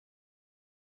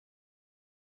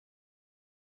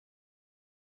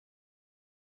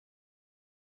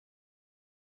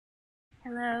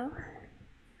Hello.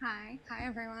 Hi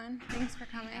everyone. Thanks for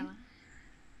coming. Ella.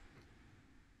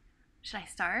 Should I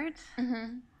start?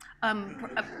 Mm-hmm.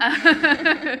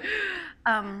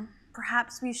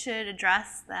 Perhaps we should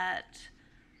address that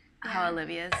how Yeah.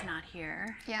 Olivia's not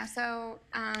here. Yeah, so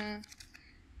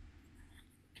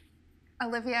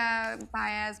Olivia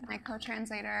Baez, my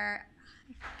co-translator,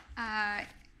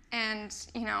 and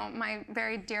my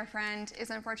very dear friend is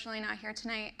unfortunately not here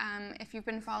tonight. If you've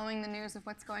been following the news of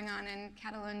what's going on in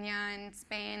Catalonia and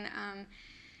Spain,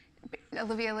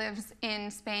 Olivia lives in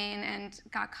Spain and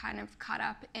got kind of caught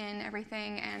up in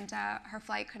everything, and her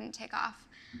flight couldn't take off.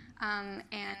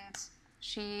 And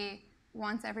she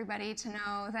wants everybody to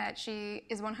know that she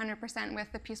is 100%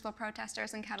 with the peaceful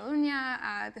protesters in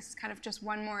Catalonia. This is kind of just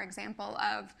one more example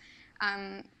of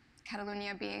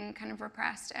Catalonia being kind of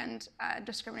repressed and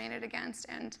discriminated against.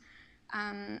 And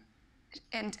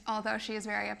although she is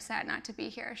very upset not to be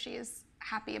here, she is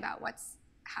happy about what's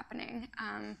happening.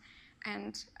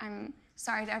 And I'm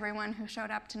sorry to everyone who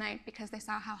showed up tonight because they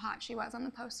saw how hot she was on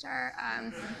the poster.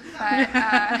 But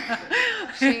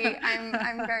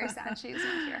I'm very sad she's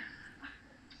not here.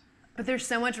 But there's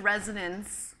so much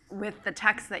resonance with the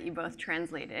text that you both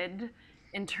translated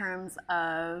in terms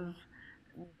of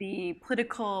the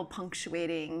political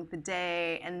punctuating the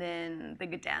day and then the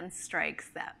Gdansk strikes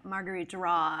that Marguerite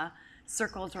Duras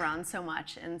circles around so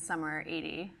much in summer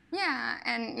 '80. Yeah,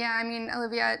 and I mean,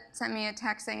 Olivia sent me a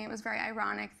text saying it was very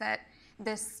ironic that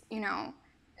this,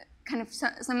 kind of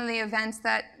some of the events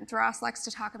that Duras likes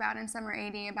to talk about in summer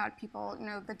 '80 about people,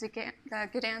 the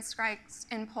Gdansk strikes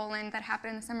in Poland that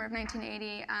happened in the summer of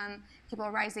 1980, people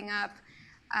rising up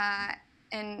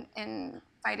and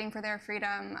fighting for their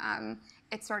freedom.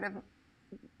 It's sort of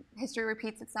history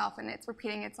repeats itself, and it's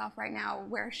repeating itself right now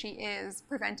where she is,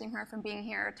 preventing her from being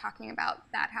here, talking about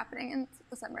that happening in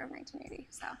the summer of 1980.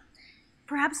 So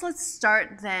perhaps let's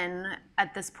start then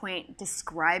at this point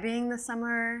describing the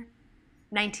summer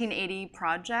 1980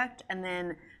 project, and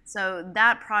then so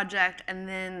that project and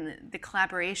then the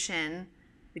collaboration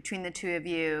between the two of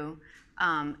you,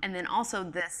 and then also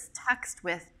this text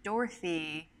with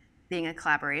Dorothy being a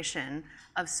collaboration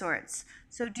of sorts.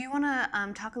 So do you want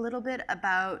to talk a little bit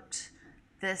about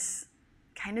this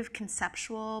kind of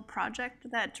conceptual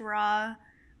project that Duras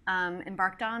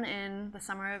embarked on in the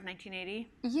summer of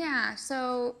 1980? Yeah,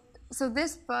 so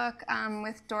this book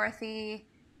with Dorothy,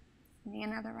 me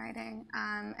and other writing,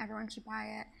 everyone should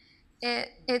buy it.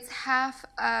 It's half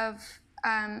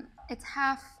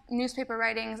newspaper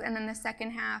writings, and then the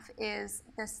second half is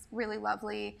this really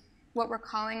lovely, what we're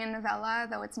calling a novella,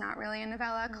 though it's not really a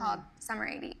novella, called Summer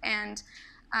 '80. And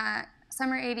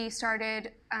Summer '80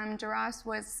 started, Duras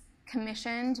was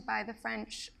commissioned by the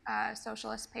French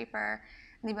socialist paper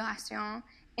Libération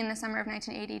in the summer of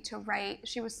 1980 to write.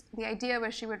 The idea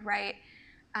was she would write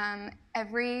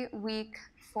every week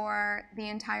for the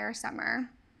entire summer,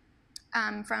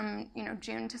 from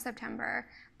June to September,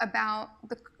 about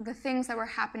the things that were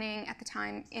happening at the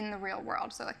time in the real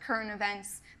world. So like current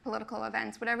events, political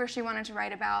events, whatever she wanted to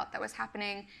write about that was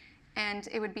happening, and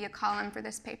it would be a column for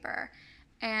this paper.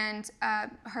 And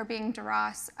her being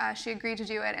Duras, she agreed to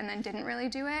do it and then didn't really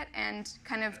do it, and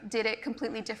kind of did it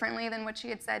completely differently than what she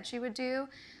had said she would do.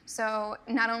 So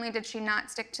not only did she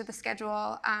not stick to the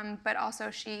schedule, but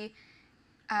also she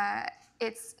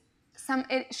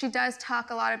does talk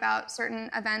a lot about certain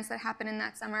events that happened in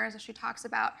that summer. So she talks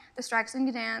about the strikes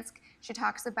in Gdansk. She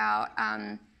talks about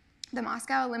the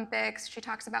Moscow Olympics. She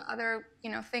talks about other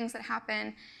things that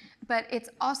happen. But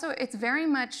it's very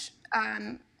much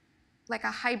like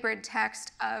a hybrid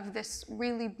text of this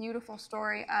really beautiful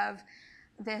story of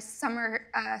this summer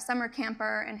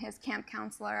camper and his camp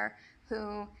counselor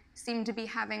who seem to be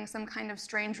having some kind of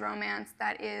strange romance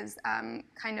that is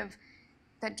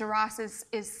that Duras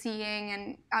is seeing,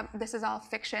 and this is all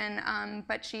fiction,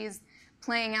 but she's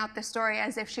playing out the story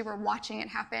as if she were watching it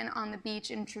happen on the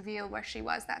beach in Trouville where she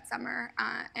was that summer.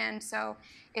 And so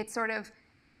it's sort of,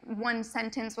 one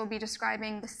sentence will be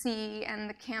describing the sea and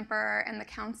the camper and the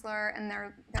counselor and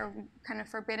their kind of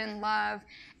forbidden love,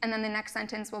 and then the next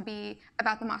sentence will be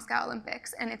about the Moscow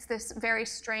Olympics. And it's this very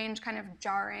strange kind of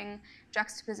jarring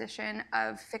juxtaposition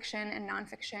of fiction and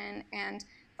nonfiction, and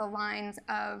the lines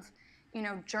of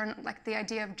like the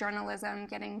idea of journalism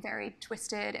getting very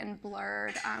twisted and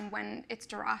blurred when it's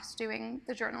Duras doing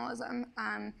the journalism.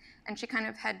 And she kind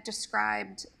of had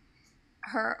described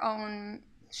her own,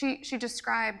 she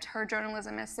described her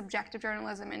journalism as subjective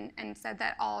journalism, and said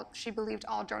that she believed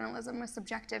all journalism was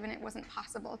subjective, and it wasn't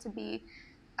possible to be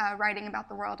writing about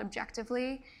the world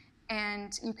objectively.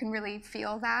 And you can really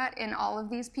feel that in all of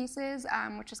these pieces,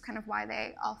 which is kind of why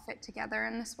they all fit together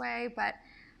in this way. But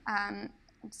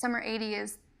Summer 80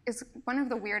 is one of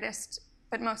the weirdest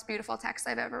but most beautiful texts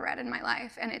I've ever read in my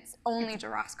life, and it's only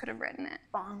Duras could have written it.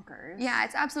 Bonkers. Yeah,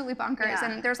 it's absolutely bonkers.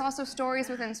 Yeah. And there's also stories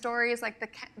within stories, like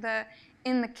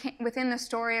within the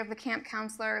story of the camp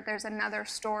counselor, there's another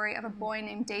story of a boy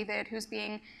named David who's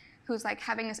like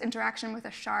having this interaction with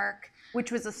a shark. Which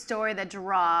was a story that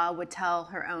Duras would tell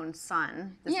her own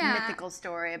son. This mythical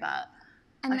story about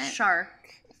a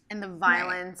shark and the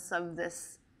violence of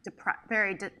this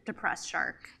very depressed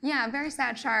shark. Yeah, very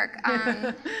sad shark,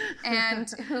 and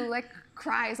who like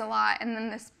cries a lot, and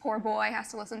then this poor boy has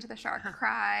to listen to the shark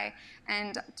cry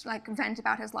and like vent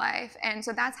about his life. And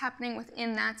so that's happening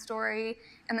within that story.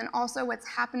 And then also what's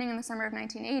happening in the summer of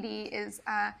 1980 is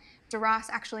Duras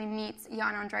actually meets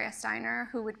Jan Andreas Steiner,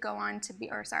 who would go on to be,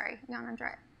 Jan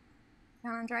Andrea?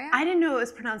 I didn't know it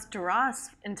was pronounced Duras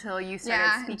until you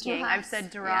started speaking. Duras. I've said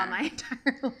Duras my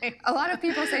entire life. A lot of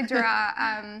people say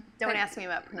Duras. Don't ask me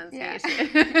about pronunciation.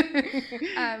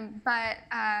 Yeah. But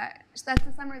that's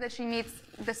the summer that she meets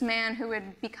this man who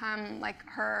would become like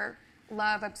her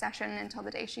love obsession until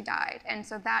the day she died. And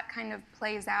so that kind of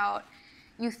plays out.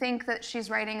 You think that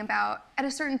she's writing about, at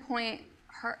a certain point,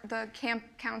 the camp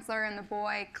counselor and the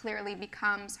boy clearly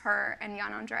becomes her and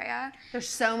Jan Andrea. There's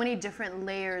so many different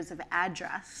layers of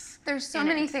address. There's so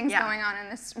many things going on in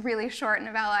this really short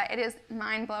novella. It is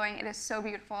mind-blowing. It is so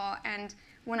beautiful. And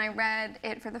when I read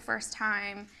it for the first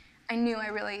time, I knew I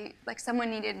really, like, someone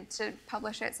needed to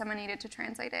publish it, someone needed to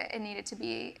translate it. It needed to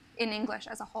be in English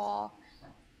as a whole.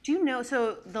 Do you know,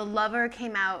 so The Lover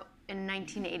came out in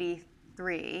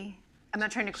 1983. I'm not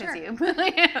trying to quiz you, but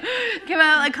came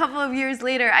out a couple of years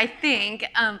later, I think.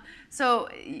 So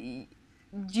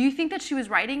do you think that she was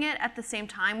writing it at the same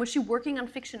time? Was she working on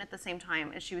fiction at the same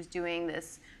time as she was doing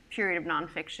this period of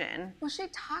nonfiction? Well, she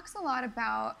talks a lot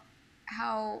about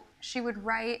how she would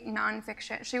write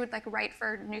nonfiction. She would like write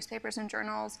for newspapers and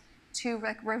journals to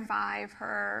like revive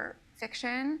her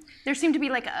fiction. There seemed to be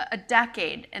like a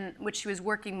decade in which she was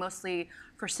working mostly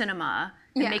for cinema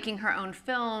and making her own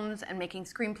films and making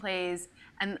screenplays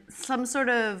and some sort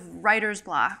of writer's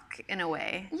block in a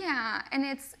way. Yeah, and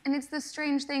it's this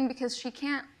strange thing because she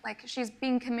can't, like, she's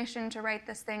being commissioned to write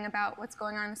this thing about what's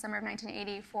going on in the summer of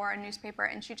 1980 for a newspaper,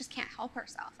 and she just can't help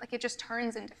herself. Like, it just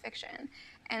turns into fiction.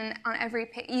 And on every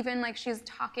page, even like she's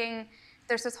talking,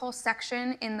 there's this whole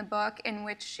section in the book in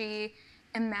which she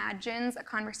imagines a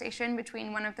conversation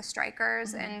between one of the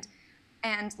strikers and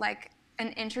like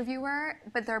an interviewer,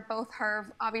 but they're both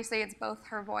her, obviously it's both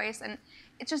her voice, and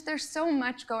it's just, there's so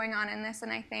much going on in this,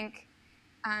 and I think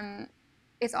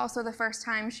it's also the first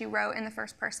time she wrote in the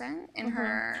first person in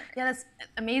her. Yeah, that's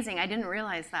amazing. I didn't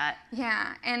realize that.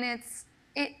 Yeah, and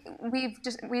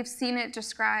we've seen it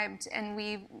described, and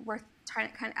we were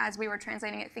trying, kind of, as we were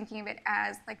translating it, thinking of it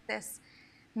as like this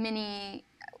mini,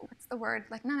 what's the word?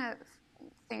 Like, not a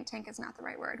think tank is not the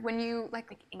right word. When you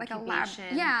like a lab,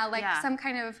 some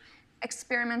kind of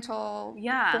experimental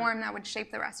form that would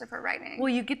shape the rest of her writing. Well,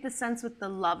 you get the sense with The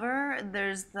Lover,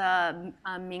 there's the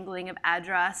mingling of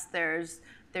address, there's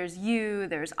you,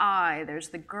 there's I, there's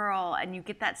the girl, and you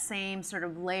get that same sort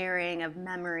of layering of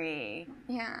memory.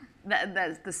 Yeah.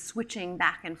 The switching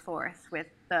back and forth with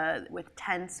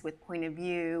tense, with point of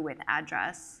view, with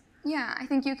address. Yeah, I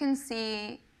think you can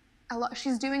see a lot.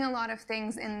 She's doing a lot of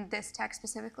things in this text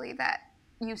specifically that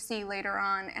you see later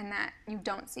on and that you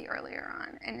don't see earlier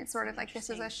on. And it's sort of like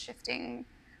this is a shifting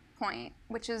point,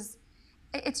 which is,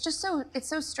 it's just so, it's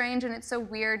so strange and it's so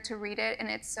weird to read it, and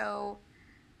it's so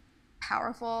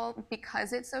powerful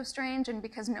because it's so strange and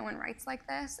because no one writes like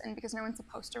this and because no one's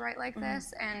supposed to write like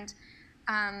this. And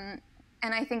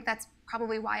I think that's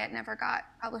probably why it never got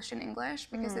published in English,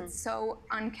 because it's so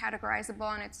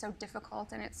uncategorizable and it's so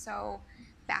difficult and it's so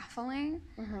baffling,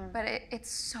 but it's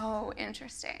so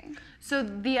interesting. So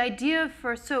the idea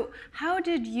so how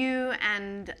did you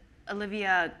and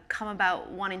Olivia come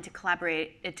about wanting to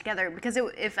collaborate it together? Because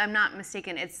if I'm not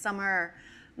mistaken, it's summer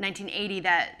 1980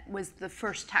 that was the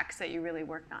first text that you really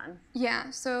worked on. Yeah,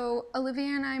 so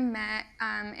Olivia and I met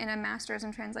in a master's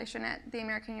in translation at the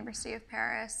American University of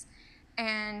Paris,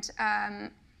 and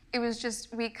it was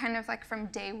just, we kind of like from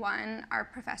day one, our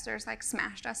professors like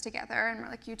smashed us together and were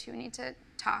like, you two need to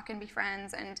talk and be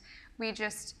friends, and we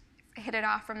just hit it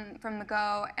off from the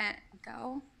go. And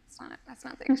go? That's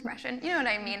not the expression. You know what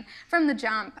I mean? From the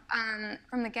jump,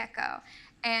 from the get-go.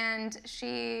 And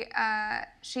she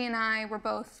and I were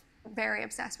both very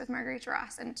obsessed with Marguerite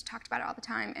Duras and talked about it all the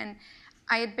time. And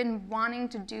I had been wanting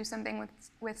to do something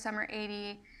with Summer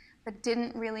 80, but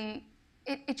didn't really.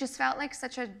 It just felt like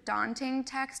such a daunting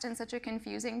text and such a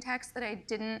confusing text that I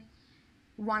didn't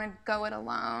want to go it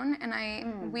alone.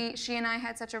 And she and I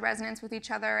had such a resonance with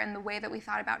each other, and the way that we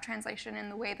thought about translation,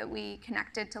 and the way that we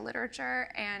connected to literature,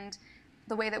 and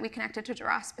the way that we connected to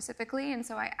Duras specifically. And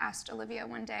so I asked Olivia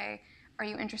one day, are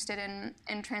you interested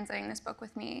in translating this book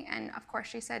with me? And of course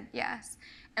she said yes.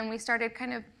 And we started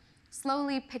kind of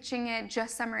slowly pitching it,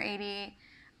 just Summer 80,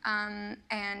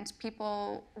 and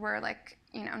people were like,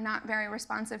 not very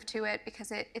responsive to it,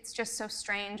 because it's just so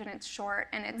strange, and it's short,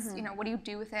 and it's, what do you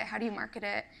do with it? How do you market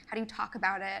it? How do you talk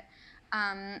about it?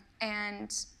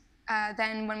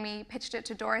 Then when we pitched it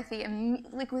to Dorothy,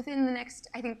 like within the next,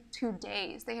 I think, 2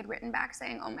 days, they had written back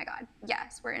saying, oh my God,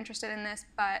 yes, we're interested in this,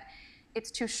 but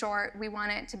it's too short. We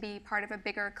want it to be part of a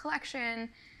bigger collection.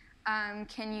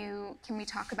 Can we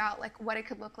talk about like what it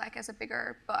could look like as a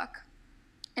bigger book?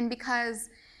 And because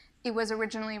it was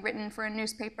originally written for a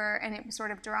newspaper, and it was sort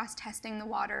of Duras testing the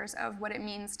waters of what it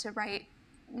means to write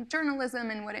journalism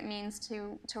and what it means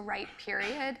to write,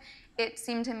 period, it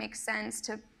seemed to make sense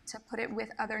to put it with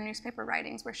other newspaper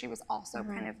writings where she was also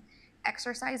kind of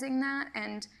exercising that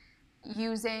and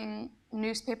using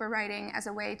newspaper writing as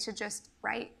a way to just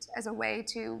write, as a way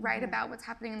to write about what's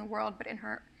happening in the world, but in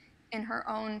her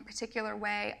own particular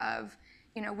way of,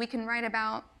 we can write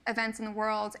about events in the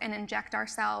world and inject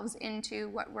ourselves into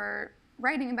what we're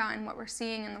writing about and what we're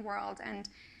seeing in the world. And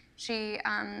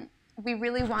we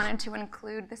really wanted to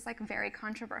include this like very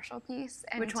controversial piece.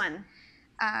 And, which one?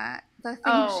 The thing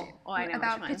I know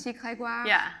about which one. Petit Grégoire,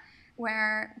 Yeah.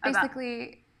 where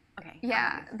basically, okay.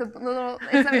 Yeah,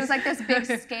 it was like this big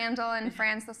scandal in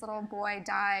France. This little boy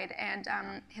died, and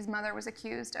his mother was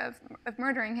accused of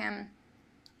murdering him.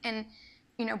 And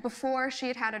before she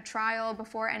had had a trial,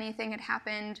 before anything had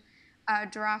happened,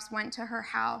 Duras went to her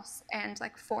house and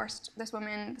like forced this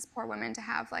poor woman, to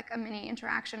have like a mini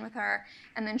interaction with her.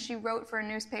 And then she wrote for a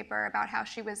newspaper about how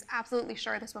she was absolutely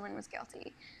sure this woman was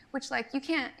guilty, which like you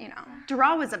can't,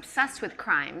 Duras was obsessed with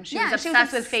crime. She was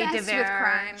obsessed with Faye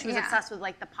DeVere. She was obsessed with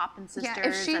like the Poppin sisters. Yeah,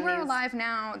 if she were alive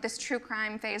now, this true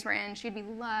crime phase we're in, she'd be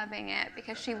loving it,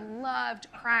 because she loved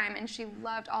crime and she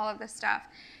loved all of this stuff.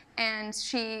 And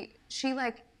she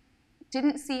like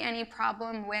didn't see any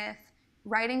problem with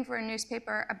writing for a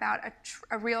newspaper about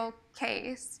a real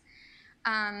case,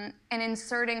 and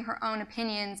inserting her own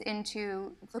opinions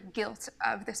into the guilt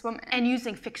of this woman. And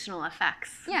using fictional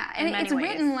effects. Yeah, and it's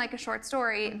written like a short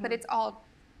story, but it's all,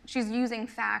 she's using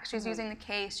facts, she's using the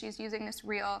case, she's using this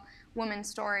real woman's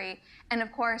story. And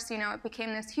of course, it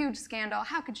became this huge scandal.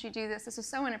 How could she do this? This is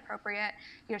so inappropriate.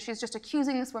 She's just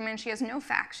accusing this woman. She has no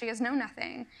facts. She has no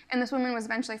nothing. And this woman was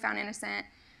eventually found innocent.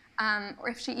 Or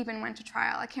if she even went to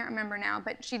trial, I can't remember now,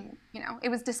 but it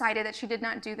was decided that she did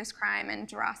not do this crime, and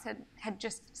Duras had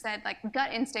just said, like,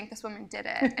 gut instinct, this woman did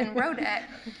it, and wrote it.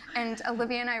 And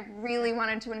Olivia and I really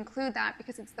wanted to include that,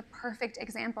 because it's the perfect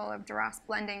example of Duras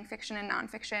blending fiction and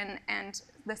nonfiction, and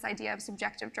this idea of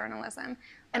subjective journalism.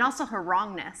 And also her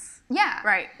wrongness. Yeah.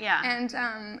 Right, yeah.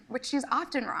 And, which she's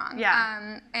often wrong.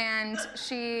 Yeah. And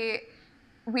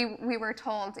we were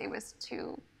told it was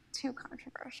too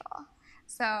controversial.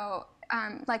 So,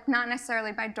 like, not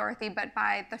necessarily by Dorothy, but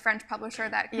by the French publisher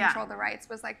that controlled the rights,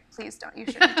 was like, please don't, you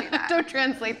shouldn't do that. Don't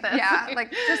translate this. Yeah,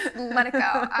 like, just let it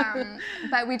go.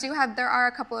 But there are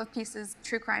a couple of pieces,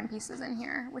 true crime pieces in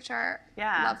here, which are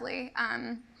lovely,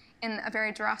 in a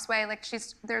very Duras way. Like,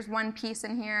 there's one piece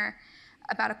in here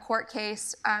about a court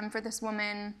case for this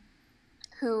woman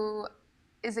who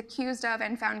is accused of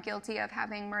and found guilty of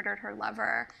having murdered her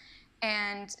lover.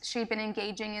 And she'd been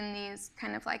engaging in these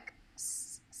kind of like,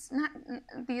 not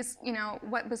these,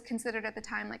 what was considered at the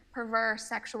time like perverse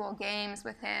sexual games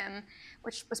with him,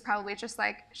 which was probably just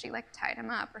like she like tied him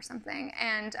up or something.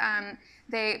 And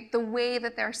the way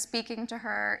that they're speaking to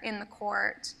her in the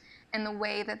court, and the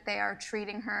way that they are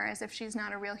treating her as if she's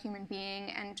not a real human being,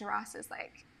 and Duras is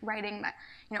like writing that,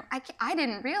 I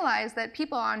didn't realize that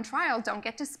people on trial don't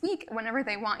get to speak whenever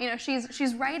they want.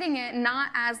 She's writing it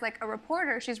not as like a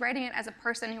reporter, she's writing it as a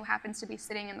person who happens to be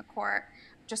sitting in the court,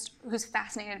 just who's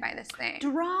fascinated by this thing.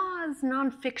 Duras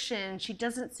nonfiction, she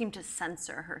doesn't seem to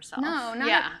censor herself. No, not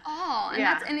at all.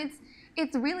 And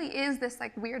it really is this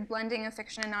like weird blending of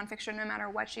fiction and nonfiction, no matter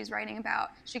what she's writing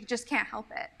about. She just can't help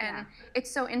it. And it's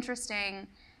so interesting.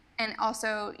 And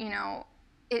also,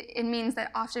 it means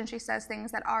that often she says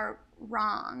things that are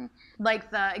wrong.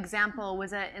 Like the example,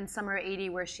 was it in Summer 80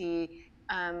 where she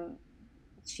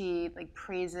like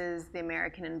praises the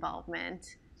American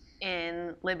involvement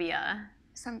in Libya?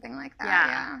 Something like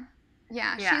that,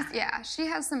 yeah. She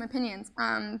has some opinions,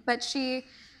 but she...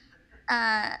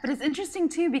 But it's interesting,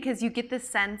 too, because you get this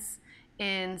sense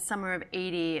in Summer of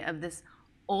 80 of this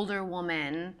older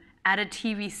woman at a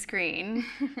TV screen,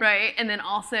 right? And then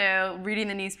also reading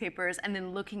the newspapers and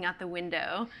then looking out the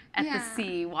window at the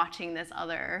sea, watching this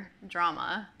other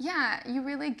drama. Yeah, you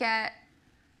really get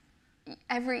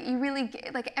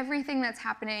like everything that's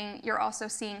happening, you're also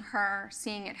seeing her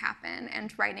seeing it happen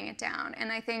and writing it down.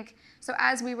 And I think, so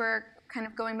as we were kind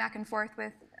of going back and forth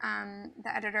with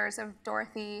the editors of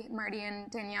Dorothy, Marty,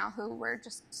 and Danielle, who were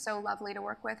just so lovely to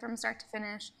work with from start to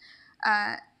finish,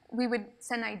 we would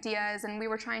send ideas, and we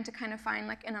were trying to kind of find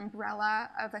like an umbrella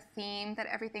of a theme that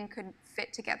everything could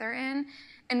fit together in.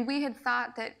 And we had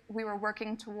thought that we were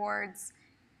working towards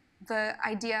the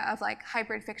idea of like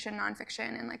hybrid fiction,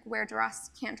 nonfiction, and like where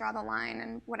Duras can't draw the line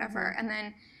and whatever. And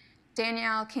then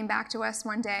Danielle came back to us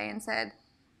one day and said,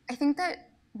 I think that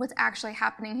what's actually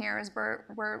happening here is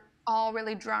we're all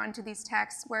really drawn to these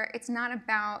texts where it's not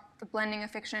about the blending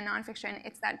of fiction and nonfiction,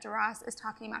 it's that Duras is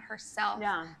talking about herself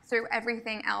through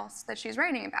everything else that she's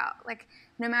writing about. Like,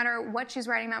 no matter what she's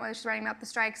writing about, whether she's writing about the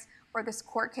strikes or this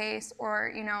court case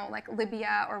or, you know, like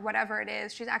Libya or whatever it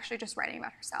is, she's actually just writing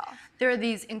about herself. There are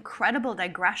these incredible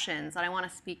digressions, and I want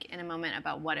to speak in a moment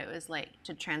about what it was like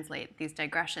to translate these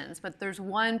digressions. But there's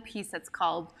one piece that's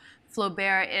called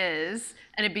Flaubert is,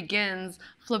 and it begins,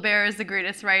 Flaubert is the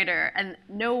greatest writer, and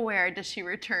nowhere does she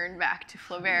return back to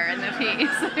Flaubert in the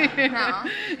piece.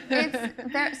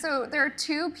 No. So there are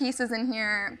two pieces in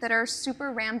here that are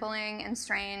super rambling and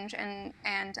strange and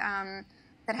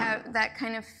that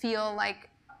kind of feel like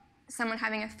someone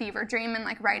having a fever dream and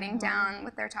like writing down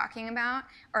what they're talking about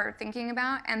or thinking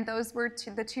about. And those were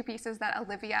the two pieces that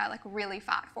Olivia like really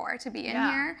fought for to be in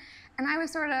here. And I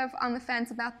was sort of on the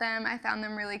fence about them. I found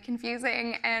them really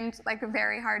confusing and like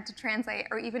very hard to translate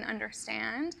or even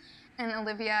understand. And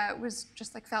Olivia was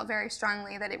just like felt very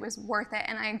strongly that it was worth it.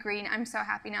 And I agree. I'm so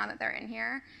happy now that they're in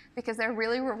here because they're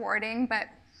really rewarding. But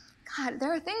God,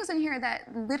 there are things in here that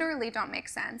literally don't make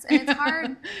sense. And it's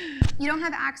hard. You don't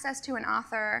have access to an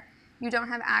author. You don't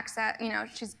have access, you know,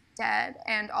 she's dead.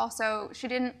 And also,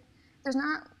 there's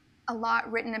not a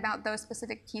lot written about those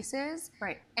specific pieces.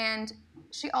 Right. And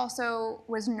she also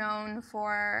was known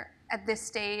for, at this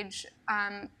stage,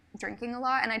 drinking a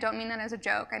lot. And I don't mean that as a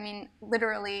joke. I mean,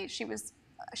 literally, she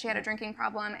had a drinking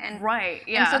problem. And,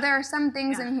 and so there are some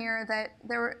things in here that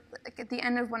there were, like at the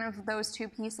end of one of those two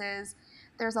pieces,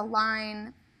 there's a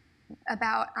line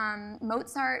about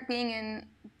Mozart being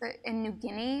in New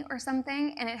Guinea or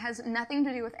something, and it has nothing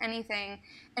to do with anything.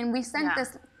 And we sent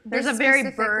this. There's a very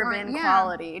bourbon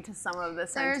quality to some of the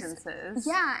sentences.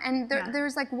 And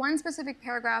there's like one specific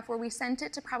paragraph where we sent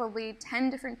it to probably 10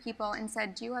 different people and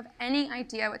said, do you have any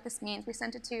idea what this means? We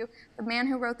sent it to the man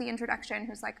who wrote the introduction,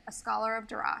 who's like a scholar of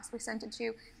Duras. We sent it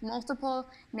to multiple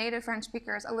native French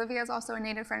speakers. Olivia is also a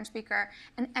native French speaker.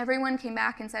 And everyone came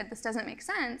back and said, this doesn't make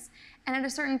sense. And at a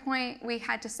certain point, we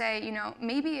had to say, you know,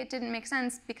 maybe it didn't make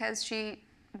sense because she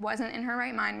wasn't in her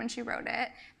right mind when she wrote it.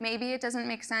 Maybe it doesn't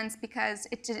make sense because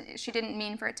she didn't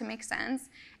mean for it to make sense.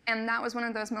 And that was one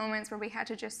of those moments where we had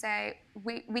to just say,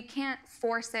 we can't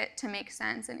force it to make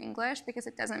sense in English because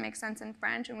it doesn't make sense in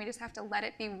French, and we just have to let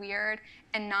it be weird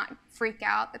and not freak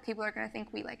out that people are going to think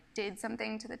we like did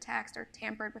something to the text or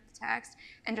tampered with the text,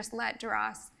 and just let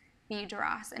Duras be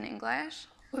Duras in English.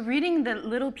 Reading the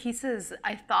little pieces,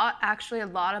 I thought actually a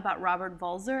lot about Robert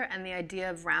Walser and the idea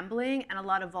of rambling, and a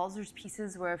lot of Walser's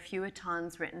pieces were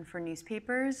feuilletons written for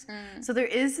newspapers. So there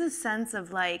is a sense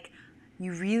of like,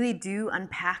 you really do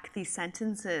unpack these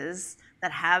sentences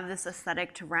that have this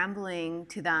aesthetic to rambling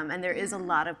to them, and there is a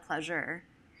lot of pleasure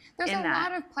in that. There's a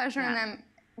lot of pleasure in them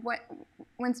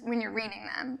when you're reading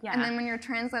them. And then when you're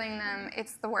translating them,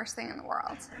 it's the worst thing in the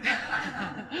world.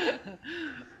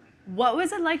 What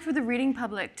was it like for the reading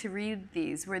public to read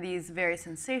these? Were these very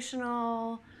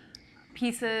sensational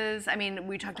pieces? I mean,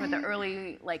 we talked about the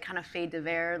early, like, kind of fait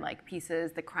divers, like,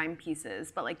 pieces, the crime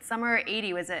pieces. But, like, Summer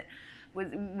 80, was it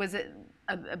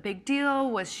a big deal?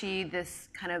 Was she this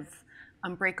kind of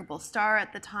unbreakable star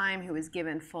at the time who was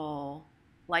given full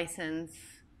license?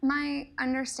 My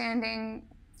understanding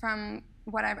from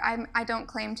what I don't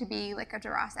claim to be, like, a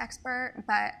Duras expert,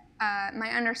 but my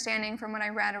understanding from what I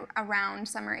read around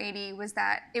Summer 80 was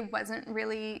that it didn't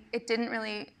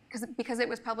really, because it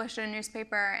was published in a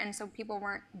newspaper and so people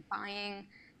weren't buying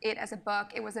it as a book.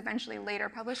 It was eventually later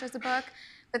published as a book,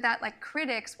 but that like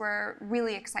critics were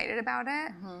really excited about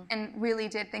it and really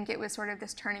did think it was sort of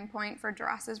this turning point for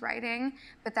Duras's writing,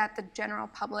 but that the general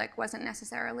public wasn't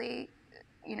necessarily,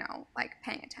 you know, like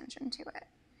paying attention to it.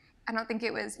 I don't think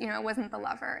it was, you know, it wasn't The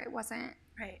Lover. It wasn't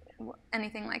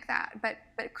anything like that. But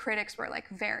critics were like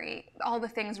all the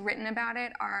things written about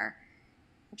it are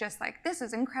just like, this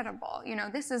is incredible. You know,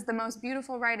 this is the most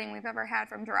beautiful writing we've ever had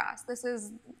from Duras. This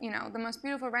is, you know, the most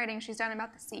beautiful writing she's done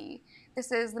about the sea.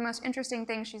 This is the most interesting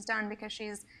thing she's done because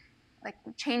she's like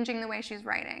changing the way she's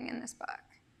writing in this book.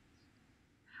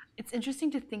 It's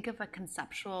interesting to think of a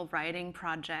conceptual writing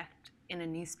project in a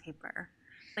newspaper.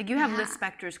 Like you have Liz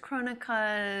Spector's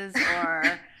Chronicas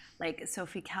or like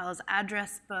Sophie Kell's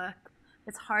address book.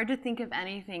 It's hard to think of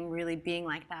anything really being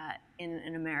like that in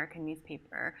an American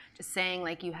newspaper. Just saying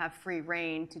like you have free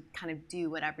reign to kind of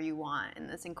do whatever you want in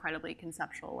this incredibly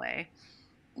conceptual way.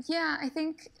 Yeah, I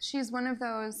think she's one of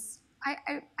those.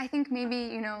 I think maybe,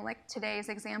 you know, like today's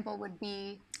example would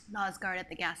be Law's Guard at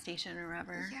the gas station or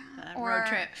whatever. Yeah. Road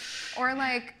trip. Or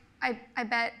like I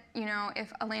bet, you know,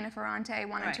 if Elena Ferrante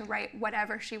wanted to write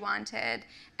whatever she wanted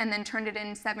and then turned it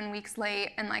in 7 weeks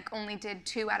late and like only did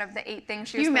 2 out of the 8 things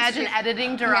she was supposed to do. Can you imagine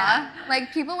editing Duras? Yeah.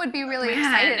 Like people would be really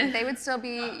excited. They would still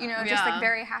be, you know, just like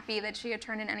very happy that she had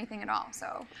turned in anything at all.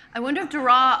 So I wonder if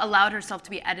Duras allowed herself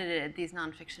to be edited, these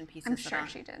nonfiction pieces. I'm sure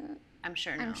she didn't. I'm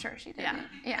sure no. I'm sure she didn't.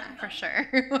 Yeah. For sure.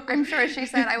 I'm sure she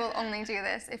said, I will only do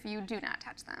this if you do not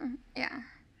touch them. Yeah.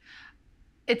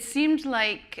 It seemed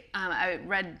like, I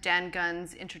read Dan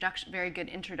Gunn's introduction, very good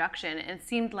introduction, and it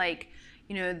seemed like,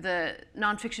 you know, the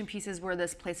nonfiction pieces were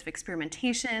this place of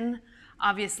experimentation,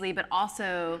 obviously, but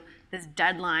also this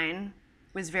deadline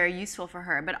was very useful for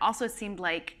her. But also it seemed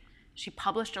like she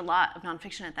published a lot of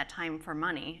nonfiction at that time for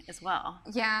money as well.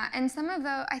 Yeah, and some of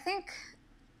the, I think,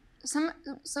 some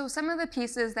of the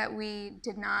pieces that we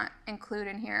did not include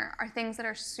in here are things that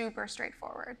are super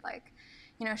straightforward. Like,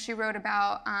 you know, she wrote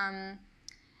about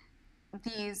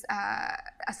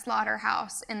a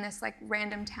slaughterhouse in this like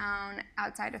random town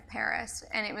outside of Paris,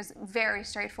 and it was very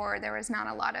straightforward. There was not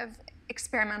a lot of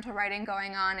experimental writing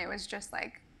going on. It was just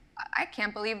like, I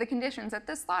can't believe the conditions at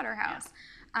this slaughterhouse.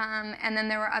 And then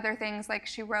there were other things, like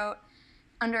she wrote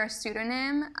under a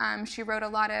pseudonym. She wrote a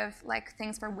lot of like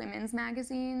things for women's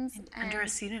magazines. Under a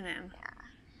pseudonym. Yeah.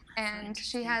 And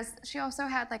she also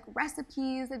had like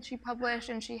recipes that she published,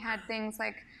 and she had things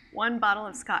like 1 bottle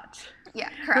of scotch. Yeah,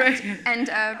 correct. And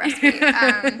a recipe.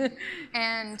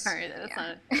 And sorry, that's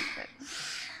not.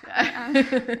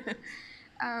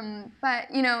 But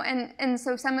you know, and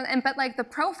so but like the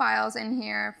profiles in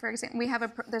here, for example,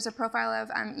 there's a profile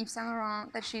of Yves Saint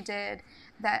Laurent that she did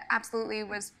that absolutely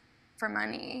was for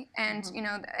money, and you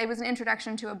know, it was an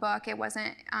introduction to a book. It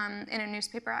wasn't in a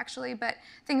newspaper actually, but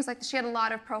things like she had a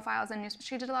lot of profiles in news.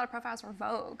 She did a lot of profiles for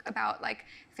Vogue about like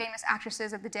famous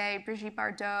actresses of the day, Brigitte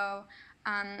Bardot,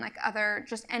 like other,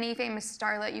 just any famous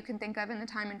starlet you can think of in the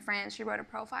time in France. She wrote a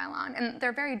profile on, and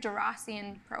they're very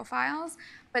Durasian profiles,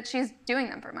 but she's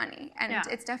doing them for money, and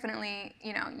it's definitely,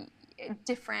 you know,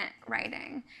 different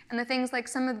writing. And the things like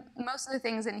most of the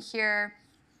things in here,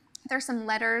 there's some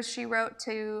letters she wrote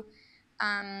to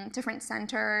different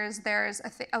centers. There's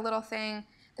a little thing.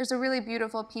 There's a really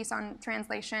beautiful piece on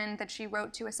translation that she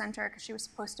wrote to a center because she was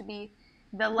supposed to be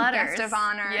the letters. Guest of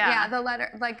honor. Yeah, the letter.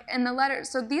 Like, and the letter.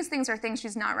 So these things are things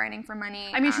she's not writing for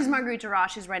money. I mean, she's Marguerite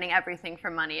Duras. She's writing everything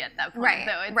for money at that point. Right.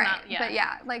 Though it's right. not. Yeah. But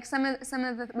yeah, like some of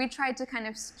the we tried to kind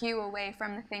of skew away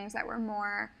from the things that were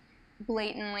more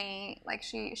blatantly like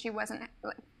she wasn't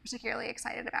particularly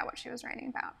excited about what she was writing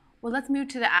about. Well, let's move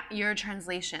to your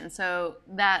translation. So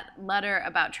that letter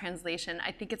about translation,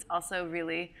 I think it's also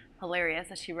really hilarious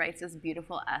that she writes this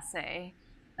beautiful essay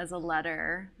as a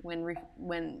letter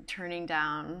when turning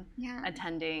down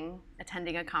attending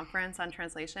a conference on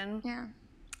translation. Yeah.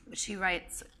 She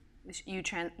writes, this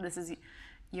is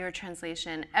your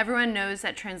translation. Everyone knows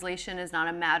that translation is not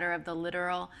a matter of the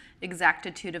literal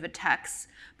exactitude of a text,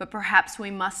 but perhaps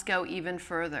we must go even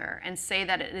further and say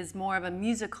that it is more of a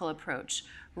musical approach,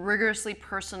 rigorously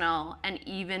personal, and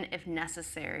even, if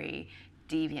necessary,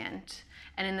 deviant.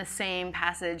 And in the same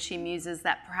passage, she muses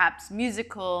that perhaps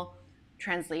musical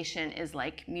translation is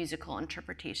like musical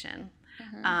interpretation.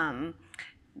 Mm-hmm.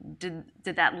 Did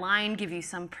that line give you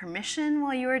some permission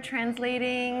while you were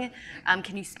translating?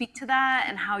 Can you speak to that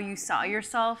and how you saw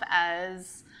yourself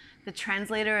as the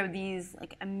translator of these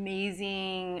like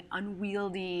amazing,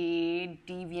 unwieldy,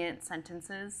 deviant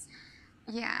sentences?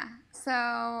 Yeah. So,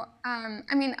 I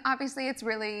mean, obviously it's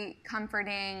really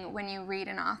comforting when you read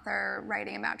an author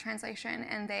writing about translation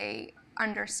and they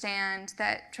understand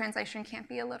that translation can't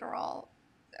be a literal,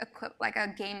 like a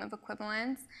game of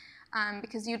equivalence,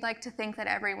 because you'd like to think that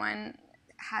everyone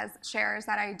shares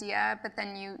that idea, but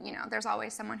then you know, there's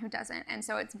always someone who doesn't. And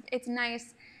so it's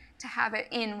nice to have it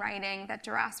in writing that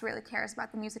Duras really cares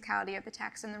about the musicality of the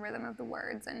text and the rhythm of the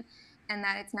words, and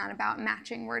that it's not about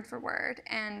matching word for word.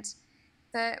 And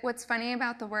what's funny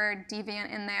about the word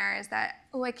deviant in there is that,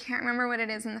 I can't remember what it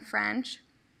is in the French,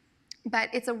 But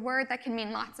it's a word that can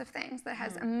mean lots of things, that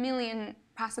has a million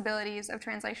possibilities of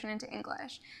translation into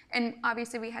English. And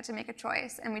obviously we had to make a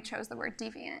choice, and we chose the word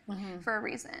deviant for a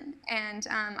reason. And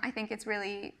I think it's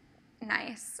really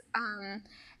nice.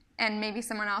 And maybe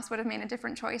someone else would have made a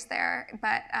different choice there,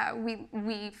 but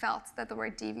we felt that the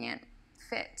word deviant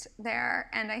fit there.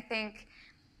 And I think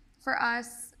for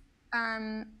us,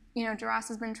 Duras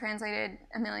has been translated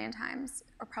a million times,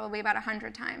 or probably about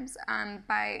 100 times,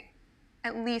 by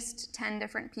at least 10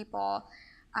 different people.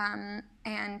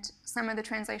 And some of the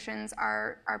translations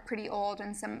are pretty old,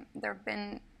 and there have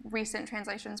been recent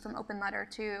translations from Open Letter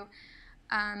too.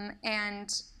 And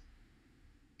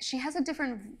she has a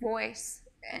different voice.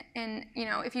 And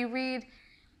if you read,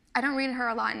 I don't read her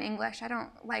a lot in English. I don't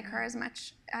like her as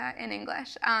much in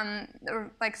English.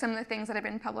 Or like some of the things that have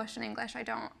been published in English, they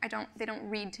don't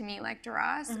read to me like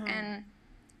Duras. And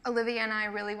Olivia and I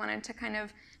really wanted to kind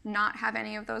of not have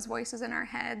any of those voices in our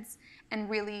heads and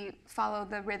really follow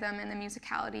the rhythm and the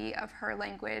musicality of her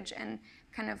language, and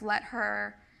kind of let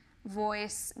her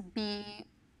voice be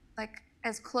like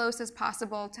as close as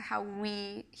possible to how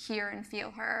we hear and feel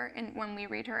her. And when we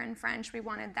read her in French, we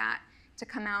wanted that to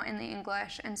come out in the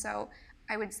English. And so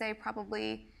I would say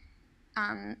probably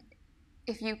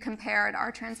if you compared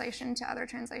our translation to other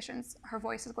translations, her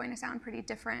voice is going to sound pretty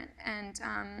different. And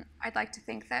I'd like to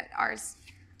think that ours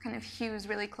kind of hews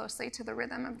really closely to the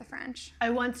rhythm of the French.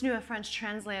 I once knew a French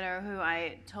translator who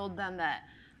I told them that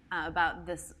about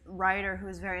this writer who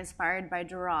was very inspired by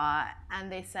Duras,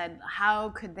 and they said, how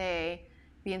could they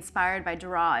be inspired by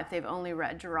Duras if they've only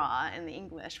read Duras in the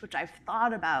English, which I've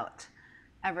thought about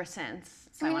ever since.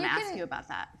 So I want to ask you about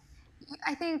that.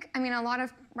 A lot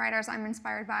of writers I'm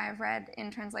inspired by I've read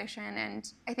in translation,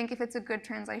 and I think if it's a good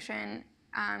translation,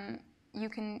 you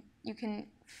can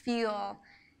feel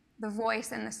the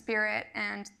voice and the spirit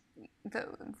and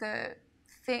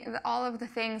all of the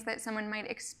things that someone might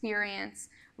experience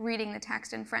reading the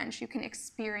text in French, you can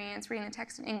experience reading the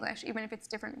text in English, even if it's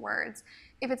different words.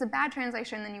 If it's a bad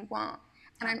translation, then you won't.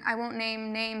 And I won't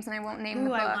name names, and I won't name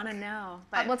the book. I want to know.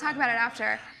 But we'll talk about it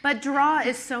after. But Duras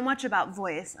is so much about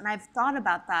voice, and I've thought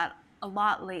about that a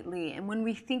lot lately. And when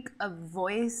we think of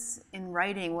voice in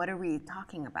writing, what are we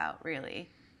talking about, really?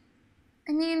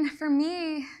 For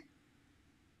me,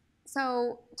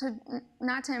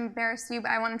 not to embarrass you, but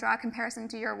I want to draw a comparison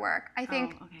to your work. I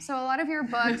think so. A lot of your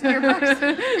books,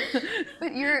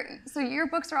 but your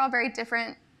books are all very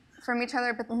different from each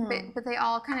other, but they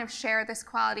all kind of share this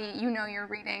quality. You're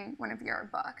reading one of your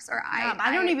books, or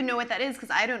I don't even know what that is, because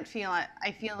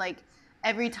I feel like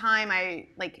every time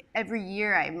every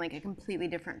year I'm like a completely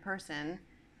different person.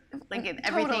 Everything,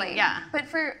 totally. Yeah. But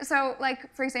for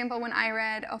example, when I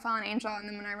read O Fallen Angel and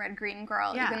then when I read Green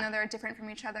Girl, even though they're different from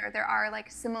each other, there are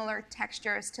like similar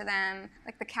textures to them,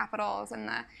 like the capitals and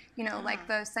the like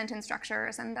the sentence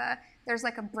structures, and there's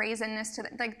like a brazenness to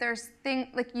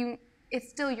it's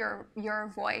still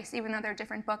your voice, even though they're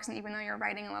different books and even though you're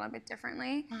writing a little bit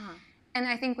differently. And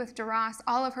I think with Duras,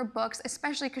 all of her books,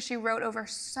 especially because she wrote over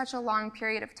such a long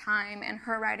period of time, and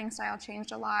her writing style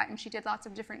changed a lot, and she did lots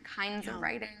of different kinds of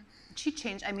writing. She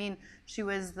changed. She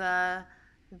was the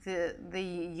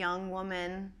young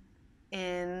woman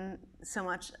in so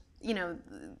much.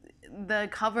 The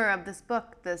cover of this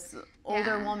book, this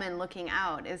older woman looking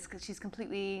out, is because she's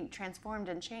completely transformed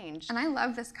and changed. And I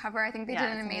love this cover. I think they did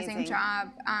an amazing job.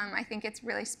 I think it's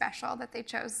really special that they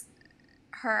chose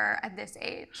her at this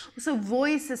age. So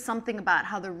voice is something about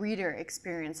how the reader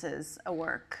experiences a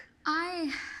work.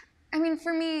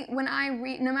 For me, when I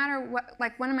read, no matter what,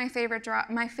 like one of my favorite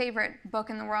book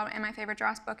in the world and my favorite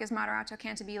Duras book is Moderato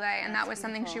Cantabile, and that was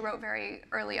something she wrote very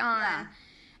early on,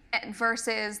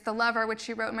 versus The Lover, which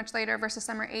she wrote much later, versus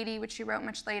Summer 80, which she wrote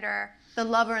much later. The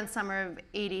Lover and Summer of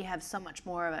 80 have so much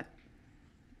more of a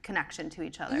connection to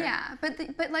each other. Yeah, but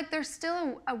there's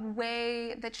still a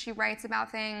way that she writes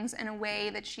about things, and a way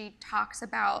that she talks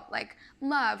about like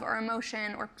love or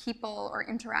emotion or people or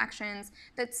interactions,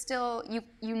 that still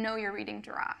you're reading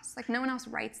Duras. Like no one else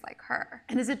writes like her.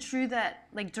 And is it true that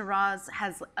like Duras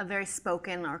has a very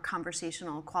spoken or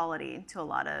conversational quality to a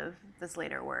lot of this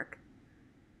later work?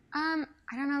 I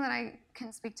don't know that I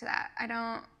can speak to that. I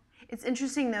don't. It's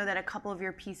interesting though that a couple of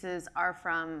your pieces are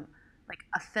from like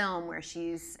a film where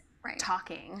she's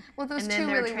talking. Well, those two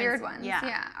really weird ones,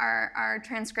 are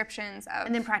transcriptions of.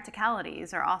 And then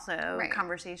Practicalities are also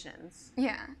conversations.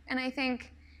 Yeah, and I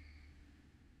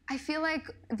feel like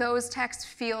those texts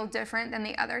feel different than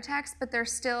the other texts, but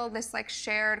there's still this like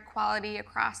shared quality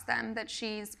across them, that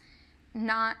she's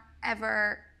not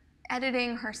ever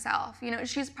editing herself.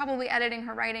 She's probably editing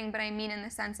her writing, but I mean in the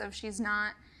sense of she's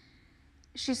not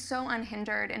she's so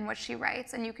unhindered in what she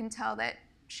writes, and you can tell that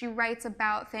she writes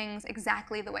about things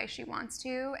exactly the way she wants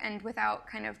to, and without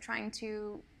kind of trying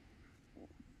to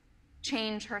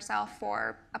change herself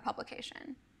for a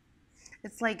publication.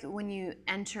 It's like when you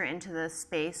enter into the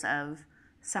space of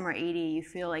Summer 80, you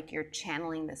feel like you're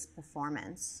channeling this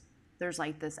performance. There's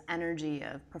like this energy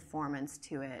of performance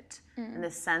to it, and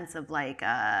this sense of like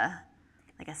a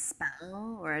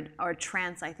spell or a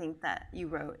trance, I think, that you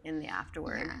wrote in the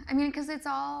afterword. Yeah, I mean, because it's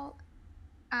all,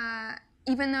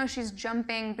 even though she's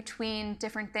jumping between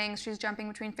different things, she's jumping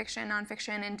between fiction and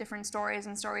nonfiction and different stories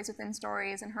and stories within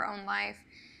stories in her own life.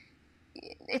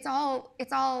 It's all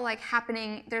like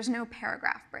happening. There's no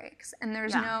paragraph breaks, and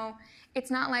there's no. It's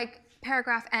not like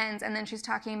paragraph ends and then she's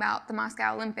talking about the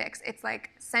Moscow Olympics. It's like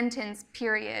sentence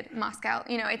period Moscow.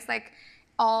 You know, it's like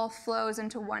all flows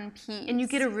into one piece. And you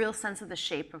get a real sense of the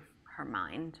shape of her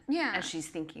mind as she's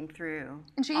thinking through.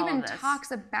 And she even talks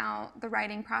about the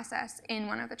writing process in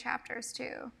one of the chapters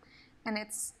too. And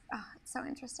it's so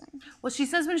interesting. Well, she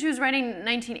says when she was writing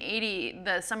 1980,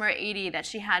 the summer 80, that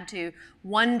she had to,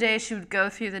 one day she would go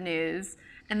through the news,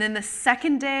 and then the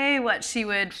second day, she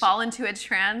would fall into a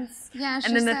trance. Yeah,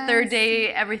 and then the third day,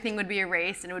 everything would be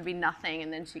erased and it would be nothing,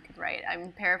 and then she could write.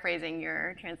 I'm paraphrasing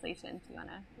your translation. Do you want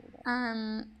to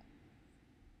read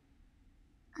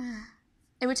it?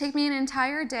 It would take me an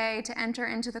entire day to enter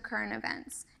into the current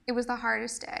events. It was the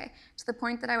hardest day, to the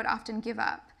point that I would often give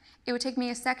up. It would take me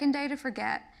a second day to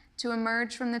forget, to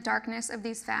emerge from the darkness of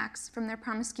these facts, from their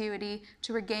promiscuity,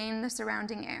 to regain the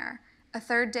surrounding air. A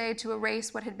third day to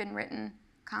erase what had been written,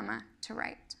 to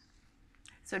write.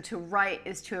 So to write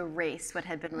is to erase what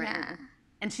had been written. Yeah.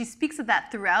 And she speaks of that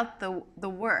throughout the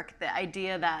work, the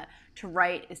idea that to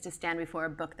write is to stand before a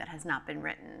book that has not been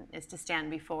written, is to stand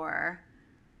before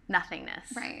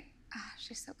nothingness. Right.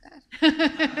 She's so good.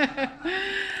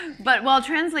 But while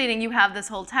translating, you have this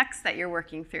whole text that you're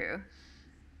working through.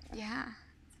 Yeah.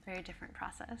 It's a very different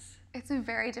process. It's a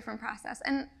very different process.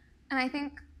 And I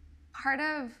think part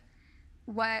of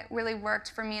what really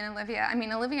worked for me and Olivia, I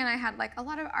mean, Olivia and I had like a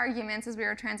lot of arguments as we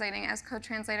were translating, as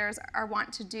co-translators are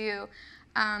wont to do.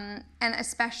 And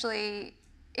especially,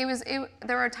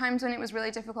 there were times when it was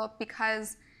really difficult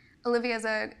because Olivia's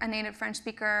a native French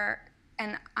speaker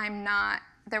and I'm not.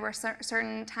 There were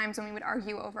certain times when we would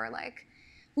argue over like,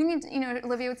 we need to,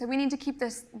 Olivia would say, we need to keep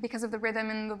this because of the rhythm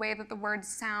and the way that the words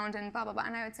sound and blah, blah, blah.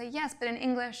 And I would say, yes, but in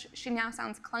English, she now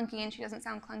sounds clunky and she doesn't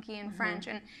sound clunky in French.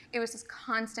 And it was this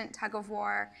constant tug of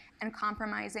war and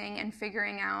compromising and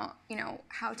figuring out,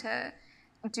 how to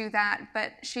do that.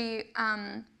 But she...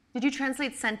 Did you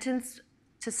translate sentence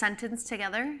to sentence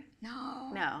together?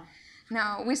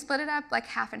 No, we split it up like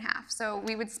half and half. So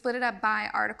we would split it up by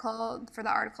article for the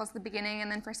articles at the beginning,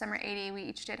 and then for Summer 80, we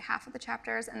each did half of the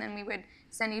chapters, and then we would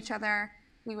send each other,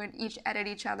 we would each edit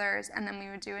each other's, and then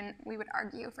we would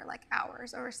argue for like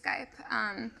hours over Skype.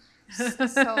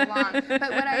 So long.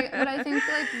 But what I think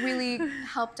like really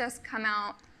helped us come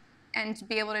out and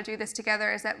be able to do this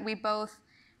together is that we both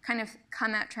kind of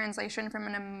come at translation from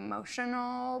an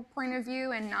emotional point of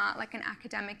view and not like an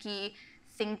academic-y,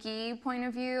 thinky point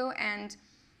of view. And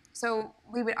so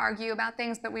we would argue about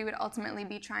things, but we would ultimately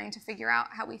be trying to figure out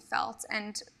how we felt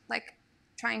and like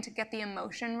trying to get the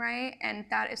emotion right. And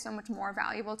that is so much more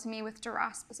valuable to me with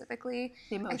Duras specifically.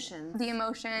 The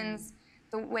emotions.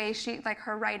 The way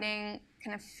her writing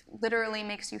kind of literally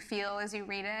makes you feel as you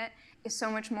read it is so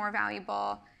much more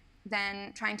valuable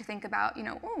than trying to think about,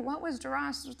 what was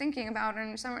Duras thinking about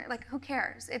in summer? Like, who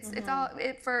cares? It's all,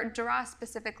 for Duras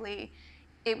specifically,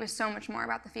 it was so much more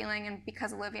about the feeling, and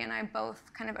because Olivia and I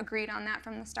both kind of agreed on that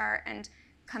from the start and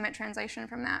come at translation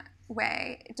from that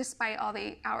way, despite all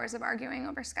the hours of arguing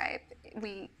over Skype,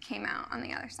 we came out on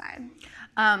the other side.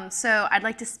 So I'd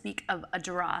like to speak of a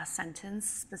Duras sentence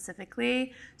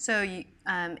specifically. So you,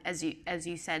 as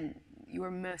you said, you were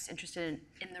most interested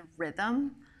in the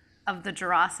rhythm of the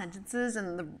Duras sentences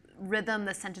and the rhythm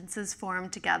the sentences form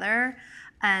together.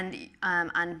 And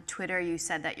on Twitter, you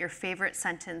said that your favorite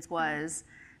sentence was,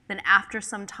 then after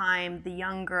some time, the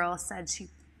young girl said she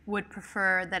would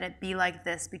prefer that it be like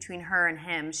this between her and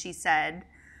him. She said,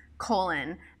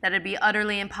 that it'd be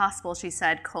utterly impossible, she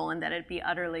said, that it'd be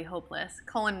utterly hopeless.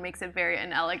 Makes it very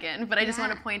inelegant, but I just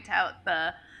want to point out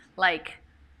the,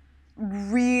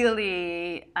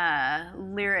 really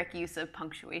lyric use of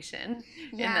punctuation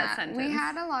in that sentence. We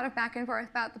had a lot of back and forth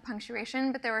about the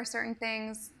punctuation, but there were certain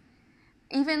things,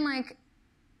 even like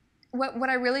what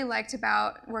I really liked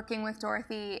about working with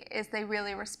Dorothy is they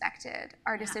really respected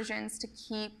our decisions to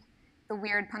keep the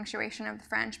weird punctuation of the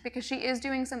French, because she is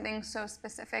doing something so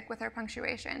specific with her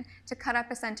punctuation. To cut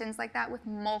up a sentence like that with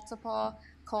multiple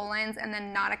colons and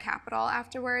then not a capital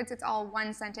afterwards, it's all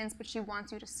one sentence, but she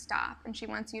wants you to stop and she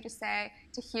wants you to say,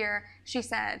 to hear, she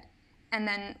said, and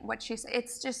then what she said.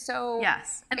 It's just so...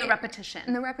 Yes, and the repetition.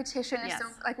 And the repetition is yes. so,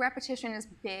 like, repetition is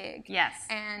big. Yes.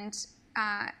 And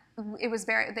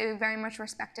they very much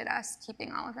respected us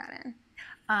keeping all of that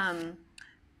in.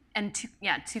 And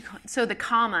so the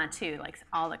comma too, like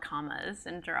all the commas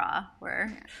in Duras were,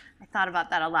 I thought about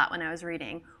that a lot when I was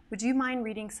reading. Would you mind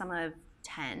reading some of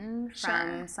 10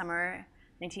 from summer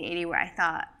 1980, where I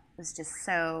thought was just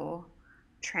so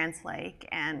trance-like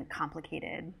and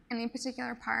complicated? Any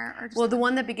particular part? Or just well, the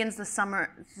one that begins the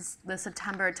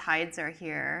September tides are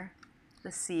here,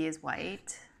 the sea is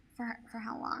white. For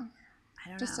how long?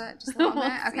 I don't know. Just a little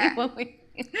bit? Okay.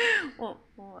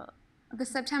 The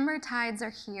September tides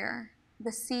are here.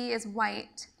 The sea is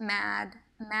white, mad,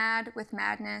 mad with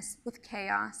madness, with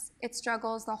chaos. It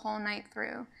struggles the whole night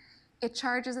through. It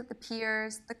charges at the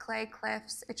piers, the clay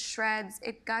cliffs. It shreds,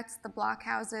 it guts the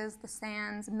blockhouses, the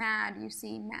sands. Mad, you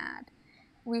see, mad.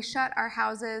 We shut our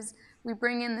houses. We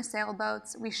bring in the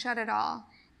sailboats. We shut it all.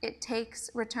 It takes,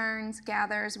 returns,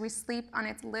 gathers. We sleep on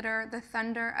its litter, the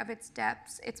thunder of its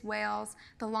depths, its wails,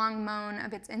 the long moan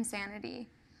of its insanity.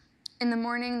 In the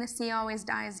morning, the sea always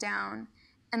dies down.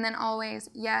 And then always,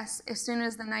 yes, as soon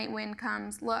as the night wind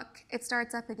comes, look, it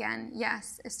starts up again.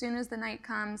 Yes, as soon as the night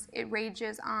comes, it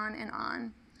rages on and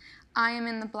on. I am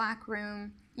in the black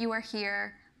room. You are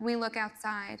here. We look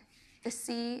outside. The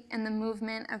sea and the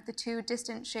movement of the two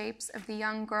distant shapes of the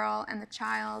young girl and the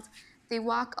child. They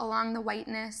walk along the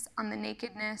whiteness, on the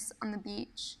nakedness, on the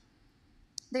beach.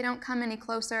 They don't come any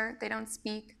closer. They don't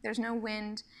speak. There's no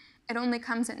wind. It only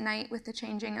comes at night with the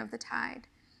changing of the tide.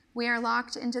 We are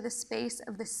locked into the space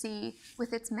of the sea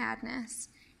with its madness.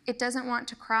 It doesn't want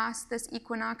to cross this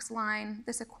equinox line,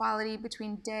 this equality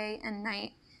between day and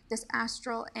night, this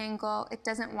astral angle. It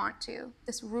doesn't want to.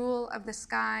 This rule of the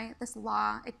sky, this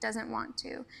law, it doesn't want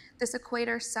to. This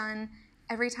equator sun,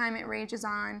 every time it rages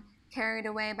on, carried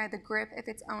away by the grip of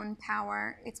its own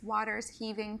power, its waters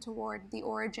heaving toward the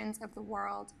origins of the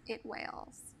world, it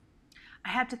wails. I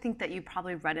have to think that you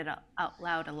probably read it out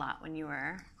loud a lot when you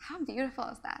were... How beautiful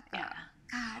is that, though? Yeah.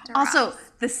 God, Duras. Also,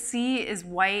 the sea is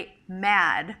white,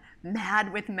 mad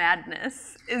with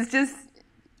madness is just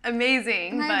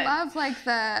amazing. And I love, like,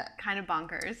 the... kind of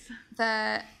bonkers.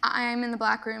 I am in the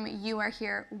black room, you are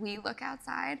here, we look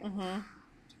outside. Mm-hmm.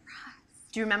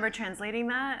 Do you remember translating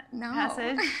that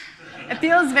passage? It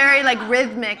feels very, like,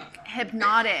 rhythmic,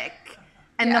 hypnotic.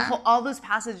 And all those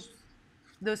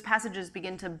passages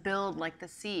begin to build like the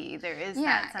sea. There is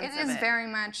that sense of it. Yeah, it is very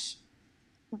much...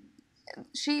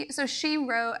 She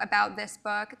wrote about this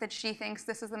book that she thinks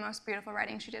this is the most beautiful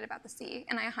writing she did about the sea,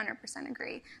 and I 100%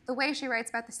 agree. The way she writes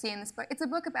about the sea in this book, it's a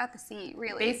book about the sea,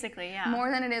 really. Basically, yeah.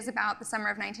 More than it is about the summer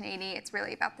of 1980, it's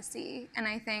really about the sea. And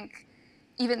I think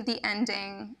even the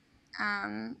ending,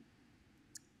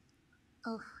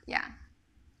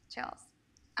 chills.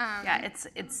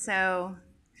 It's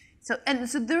so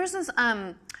there was this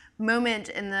moment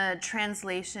in the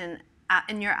translation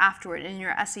in your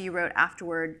essay you wrote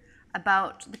afterward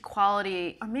about the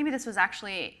quality, or maybe this was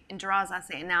actually in Duras'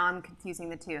 essay, and now I'm confusing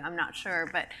the two, I'm not sure,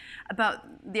 but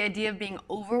about the idea of being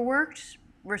overworked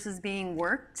versus being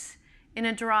worked in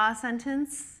a Duras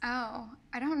sentence. Oh,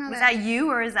 I don't know. Was that you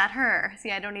or is that her?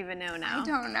 See, I don't even know now. I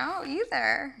don't know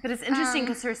either. But it's interesting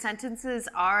because her sentences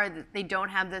they don't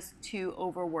have this too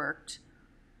overworked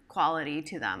quality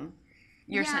to them.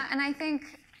 And I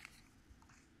think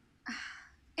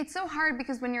it's so hard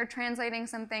because when you're translating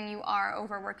something, you are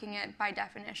overworking it by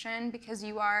definition because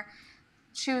you are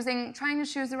trying to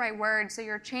choose the right words. So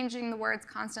you're changing the words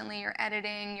constantly, you're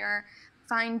editing, you're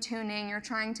fine-tuning, you're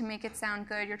trying to make it sound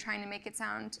good, you're trying to make it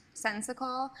sound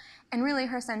sensical. And really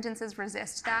her sentences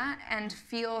resist that and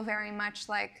feel very much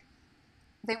like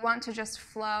they want to just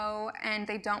flow and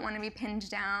they don't want to be pinned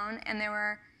down. And there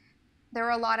were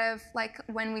a lot of, like,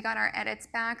 when we got our edits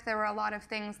back, there were a lot of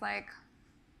things like,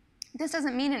 this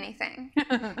doesn't mean anything.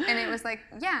 And it was like,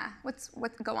 yeah,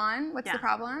 go on, what's the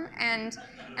problem? And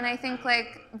I think,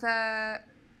 like,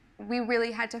 we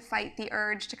really had to fight the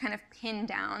urge to kind of pin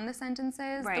down the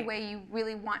sentences the way you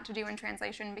really want to do in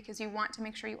translation, because you want to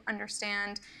make sure you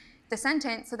understand the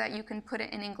sentence so that you can put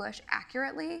it in English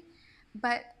accurately.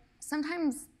 But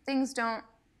sometimes things don't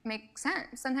make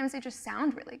sense. Sometimes they just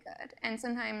sound really good. And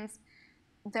sometimes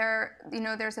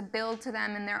there's a build to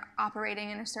them and they're operating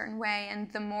in a certain way,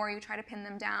 and the more you try to pin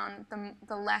them down,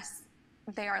 the less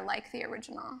they are like the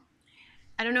original.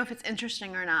 I don't know if it's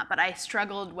interesting or not, but I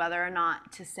struggled whether or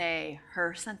not to say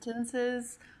her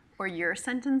sentences or your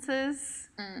sentences.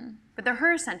 But they're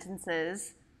her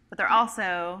sentences, but they're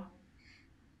also,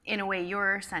 in a way,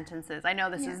 your sentences. I know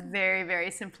this is very, very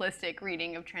simplistic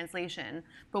reading of translation,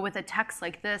 but with a text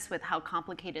like this, with how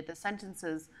complicated the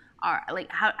sentences are, like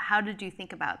how did you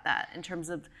think about that in terms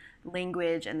of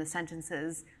language and the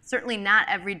sentences? Certainly not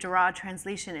every Duras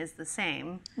translation is the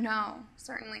same. No,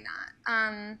 certainly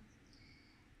not.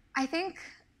 I think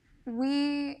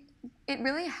it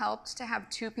really helped to have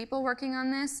two people working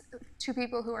on this, two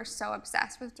people who are so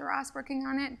obsessed with Duras working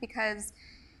on it, because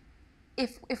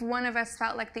if one of us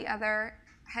felt like the other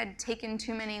had taken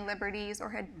too many liberties or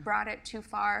had brought it too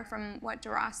far from what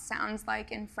Duras sounds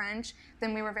like in French,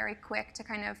 then we were very quick to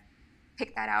kind of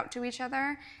pick that out to each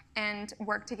other and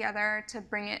work together to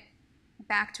bring it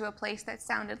back to a place that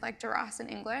sounded like Duras in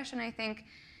English. And I think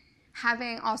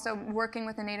also working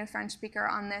with a native French speaker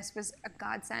on this was a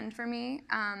godsend for me,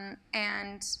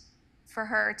 and for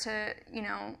her to,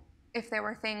 if there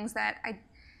were things that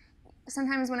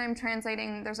sometimes when I'm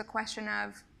translating, there's a question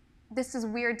of, this is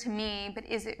weird to me, but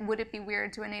would it be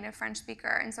weird to a native French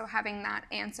speaker? And so having that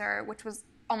answer, which was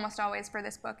almost always for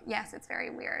this book, yes, it's very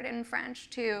weird in French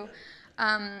too,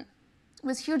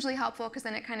 was hugely helpful, because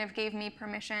then it kind of gave me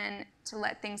permission to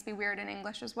let things be weird in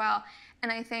English as well.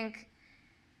 And I think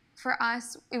for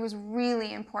us, it was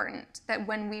really important that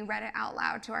when we read it out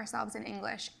loud to ourselves in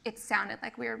English, it sounded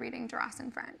like we were reading Duras in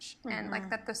French, and like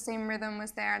that the same rhythm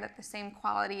was there, that the same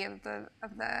quality of the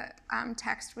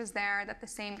text was there, that the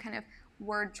same kind of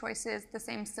word choices, the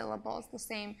same syllables, that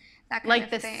kind of thing. Like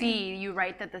the C, you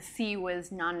write that the C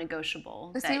was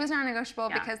non-negotiable. The C was non-negotiable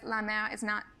because la mer is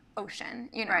not ocean,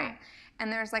 Right.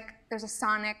 And there's a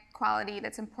sonic quality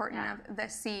that's important of the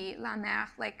C, la mer,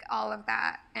 like all of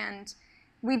that. And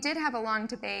we did have a long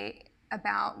debate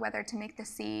about whether to make the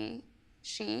C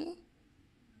she,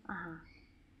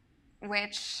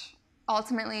 which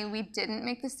ultimately we didn't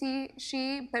make the C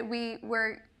she, but we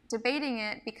were debating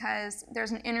it because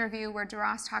there's an interview where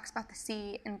Duras talks about the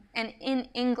C and in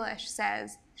English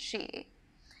says she.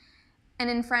 And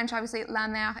in French, obviously, la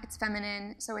mer, it's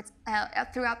feminine, so it's elle.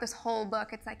 Throughout this whole book,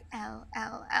 it's like elle,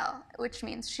 elle, elle, which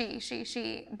means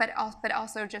she. But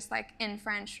also just like in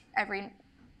French, every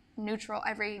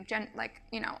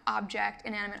object,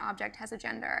 inanimate object has a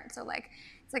gender. So like,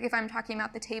 it's like if I'm talking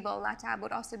about the table, la table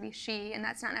would also be she, and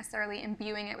that's not necessarily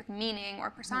imbuing it with meaning or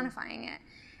personifying it.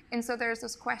 And so there's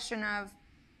this question of,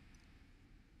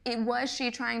 was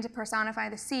she trying to personify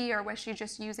the C, or was she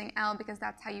just using elle because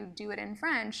that's how you do it in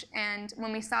French? And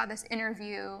when we saw this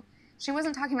interview, she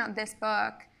wasn't talking about this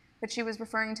book, but she was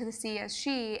referring to the C as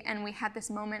she, and we had this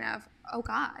moment of, oh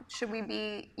God, should we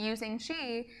be using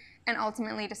she? And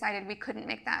ultimately decided we couldn't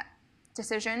make that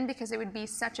decision because it would be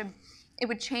it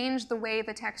would change the way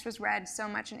the text was read so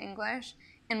much in English,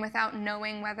 and without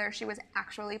knowing whether she was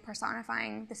actually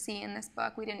personifying the sea in this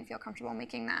book, we didn't feel comfortable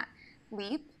making that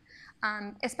leap,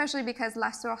 especially because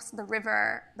La Source, the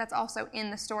river that's also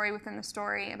in the story within the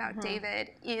story about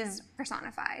David, is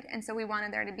personified. And so we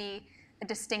wanted there to be a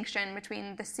distinction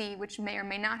between the sea, which may or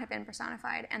may not have been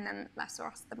personified, and then La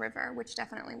Source, the river, which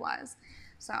definitely was.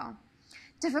 So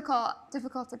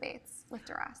difficult debates with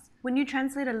Duras. When you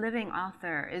translate a living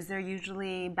author, is there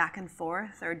usually back and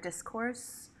forth or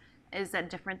discourse? Is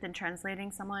that different than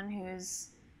translating someone who's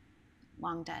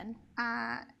long dead?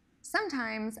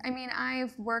 Sometimes. I mean,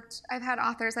 I've had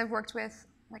authors I've worked with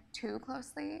like too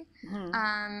closely,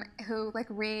 who like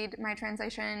read my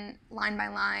translation line by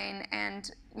line,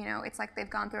 and it's like they've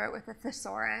gone through it with a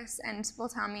thesaurus, and will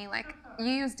tell me like,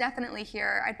 you use definitely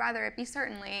here, I'd rather it be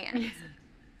certainly, and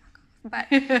but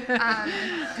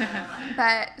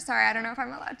sorry, I don't know if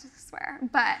I'm allowed to swear,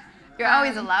 but you're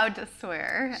always allowed to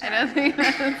swear. Sure. I don't think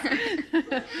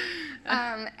that's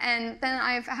and then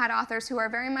I've had authors who are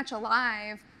very much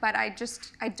alive, but I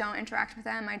don't interact with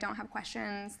them. I don't have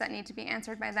questions that need to be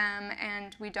answered by them,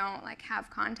 and we don't like have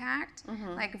contact.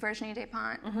 Like Virginie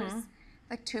Despentes, who's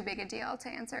like too big a deal to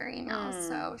answer emails.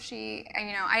 So she,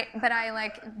 I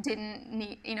like didn't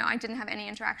need, I didn't have any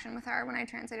interaction with her when I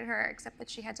translated her, except that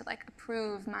she had to like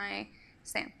approve my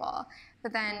sample.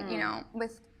 But then,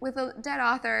 with a dead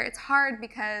author, it's hard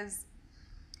because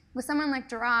with someone like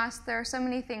Duras, there are so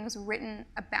many things written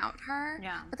about her,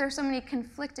 but there's so many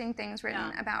conflicting things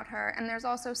written about her, and there's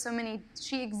also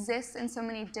she exists in so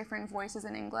many different voices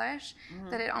in English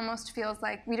that it almost feels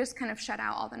like we just kind of shut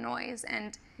out all the noise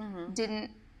and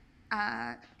didn't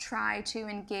try to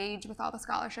engage with all the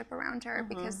scholarship around her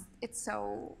because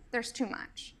there's too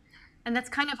much. And that's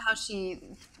kind of how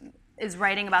she is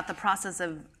writing about the process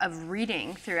of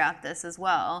reading throughout this as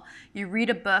well. You read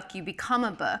a book, you become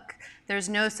a book. There's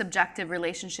no subjective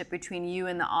relationship between you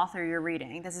and the author you're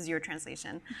reading. This is your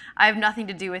translation. I have nothing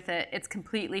to do with it. It's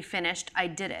completely finished. I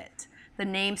did it. The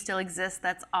name still exists,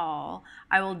 that's all.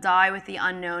 I will die with the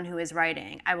unknown who is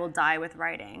writing. I will die with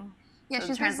writing. Yeah, so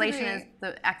she's the translation is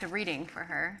the act of reading for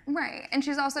her. Right. And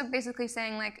she's also basically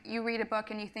saying, like, you read a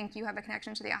book and you think you have a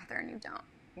connection to the author and you don't.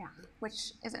 Yeah.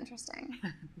 Which is interesting.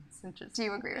 It's interesting. Do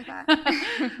you agree with that?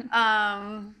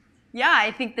 Yeah,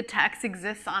 I think the text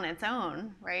exists on its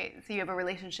own, right? So you have a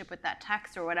relationship with that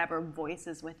text or whatever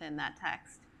voices within that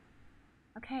text.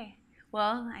 Okay.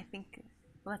 Well, I think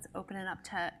let's open it up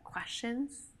to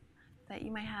questions that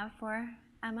you might have for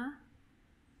Emma.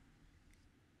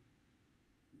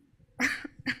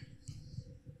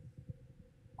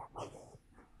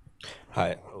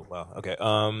 Hi. Oh, wow. Okay.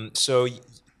 So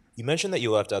you mentioned that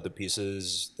you left out the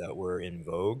pieces that were in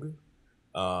vogue.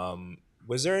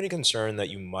 Was there any concern that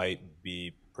you might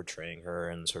be portraying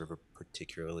her in sort of a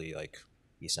particularly like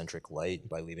eccentric light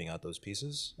by leaving out those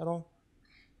pieces at all?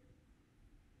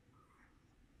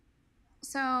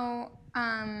 So,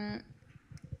 I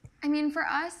mean, for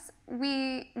us,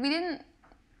 we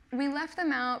left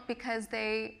them out because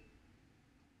they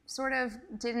sort of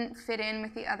didn't fit in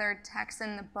with the other texts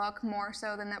in the book more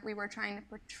so than that we were trying to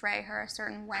portray her a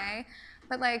certain way.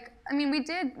 But like, I mean, we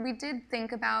did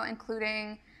think about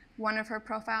including one of her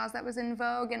profiles that was in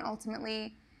Vogue, and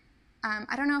ultimately,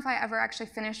 I don't know if I ever actually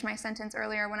finished my sentence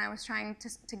earlier when I was trying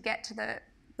to get to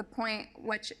the point,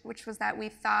 which was that we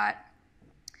thought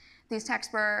these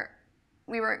texts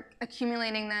we were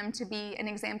accumulating them to be an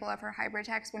example of her hybrid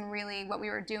text, when really what we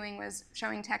were doing was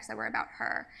showing texts that were about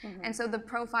her. Mm-hmm. And so the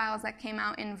profiles that came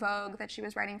out in Vogue that she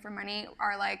was writing for money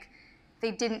are like,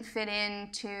 they didn't fit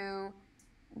into,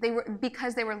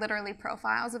 because they were literally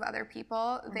profiles of other people,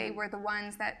 mm-hmm. they were the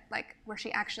ones that like where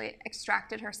she actually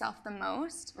extracted herself the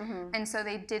most. Mm-hmm. And so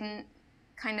they didn't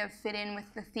kind of fit in with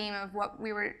the theme of what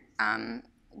we were,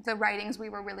 the writings we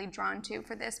were really drawn to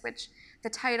for this, which the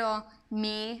title,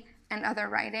 Me and Other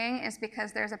Writing, is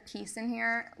because there's a piece in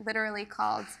here literally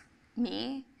called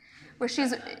Me, where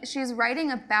she's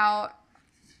writing about,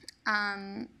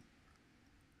 let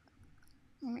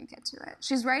me get to it.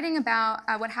 She's writing about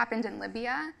what happened in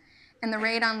Libya and the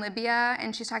raid on Libya,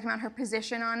 and she's talking about her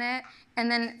position on it. And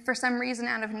then for some reason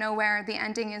out of nowhere, the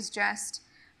ending is just,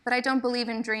 but I don't believe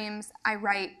in dreams, I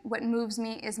write. What moves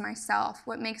me is myself.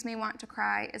 What makes me want to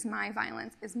cry is my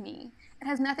violence, is me. It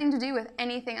has nothing to do with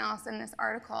anything else in this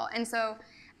article. And so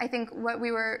I think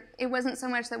it wasn't so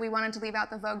much that we wanted to leave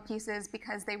out the Vogue pieces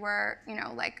because they were,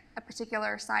 like a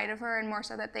particular side of her, and more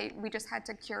so that we just had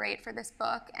to curate for this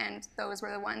book, and those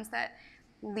were the ones that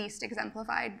least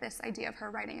exemplified this idea of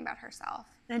her writing about herself.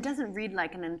 And it doesn't read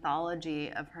like an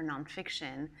anthology of her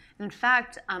nonfiction. In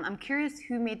fact, I'm curious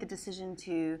who made the decision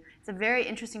it's a very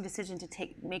interesting decision to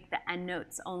make the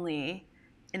endnotes only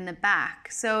in the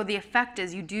back. So the effect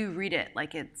is you do read it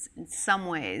like it's in some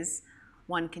ways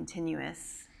one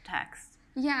continuous text.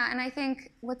 Yeah, and I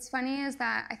think what's funny is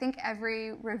that I think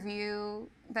every review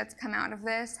that's come out of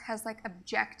this has like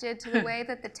objected to the way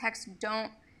that the texts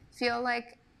don't feel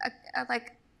like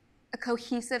a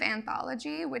cohesive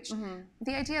anthology, which mm-hmm.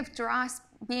 the idea of Duras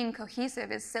being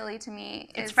cohesive is silly to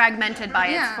me. It's fragmented by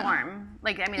its form.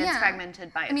 It's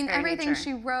fragmented by its very everything nature.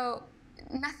 She wrote,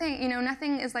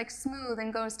 nothing is like smooth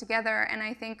and goes together. And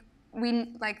I think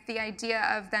the idea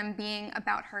of them being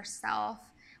about herself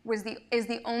is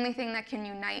the only thing that can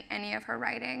unite any of her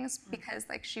writings, because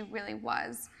like she really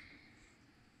was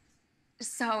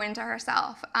so into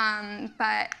herself.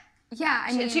 But yeah,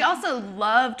 I mean, she also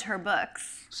loved her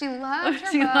books. She loved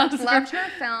her books, loved her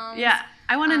films. Yeah,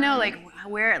 I want to know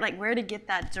where to get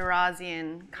that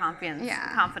Durasian confidence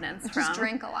from. Just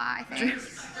drink a lot, I think.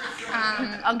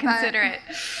 I'll consider it.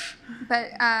 But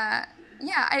I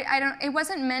don't. It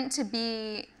wasn't meant to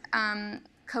be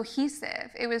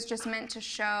cohesive. It was just meant to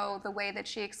show the way that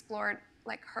she explored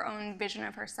like her own vision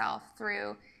of herself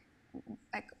through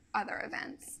like other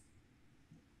events.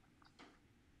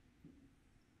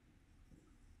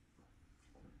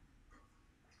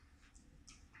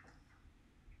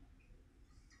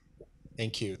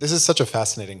 Thank you. This is such a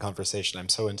fascinating conversation. I'm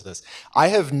so into this. I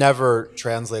have never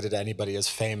translated anybody as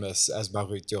famous as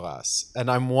Marguerite Duras.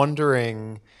 And I'm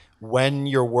wondering, when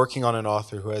you're working on an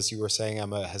author who, as you were saying,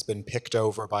 Emma, has been picked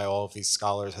over by all of these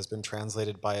scholars, has been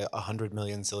translated by 100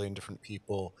 million zillion different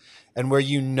people, and where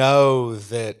you know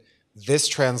that this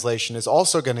translation is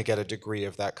also going to get a degree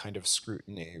of that kind of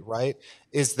scrutiny, right?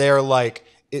 Is there like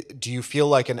do you feel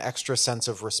like an extra sense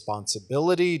of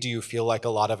responsibility? Do you feel like a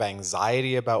lot of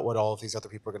anxiety about what all of these other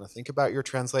people are going to think about your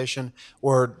translation?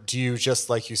 Or do you just,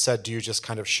 like you said, do you just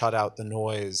kind of shut out the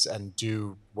noise and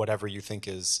do whatever you think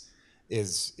is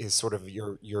sort of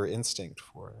your instinct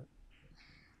for it?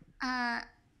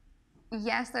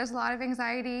 Yes, there's a lot of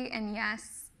anxiety, and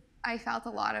yes, I felt a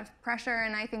lot of pressure,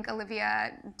 and I think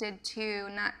Olivia did too.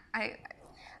 I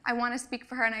want to speak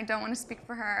for her, and I don't want to speak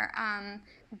for her.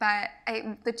 But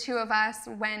the two of us,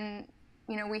 when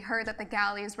we heard that the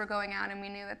galleys were going out, and we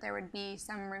knew that there would be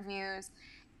some reviews,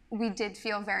 we did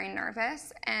feel very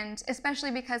nervous, and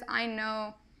especially because I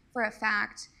know for a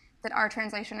fact that our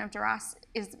translation of Duras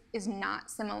is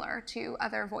not similar to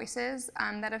other voices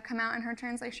that have come out in her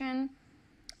translation,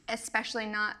 especially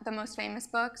not the most famous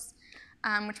books,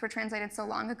 which were translated so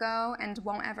long ago and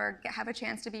won't ever have a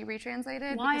chance to be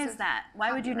retranslated. Why is that?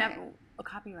 Why would you never? Copyright. Oh,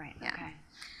 copyright. Yeah. Okay.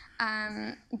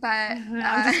 But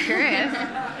I'm just curious.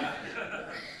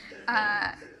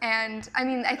 and I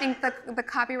mean, I think the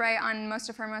copyright on most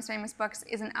of her most famous books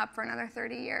isn't up for another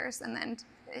 30 years, and then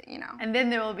And then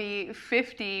there will be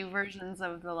 50 versions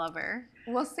of The Lover.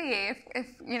 we'll see if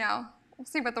we'll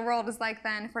see what the world is like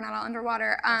then if we're not all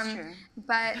underwater. That's true.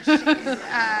 But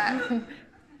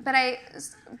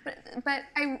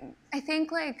I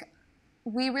think like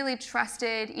we really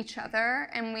trusted each other,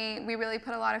 and we really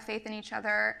put a lot of faith in each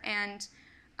other, and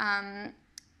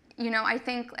I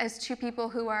think as two people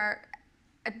who are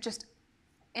just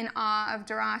in awe of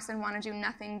Duras and want to do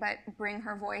nothing but bring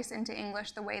her voice into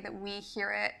English the way that we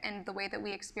hear it and the way that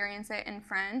we experience it in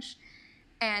French,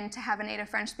 and to have a native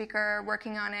French speaker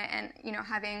working on it, and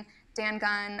having Dan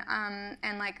Gunn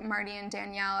and like Marty and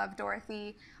Danielle of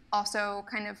Dorothy also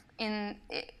kind of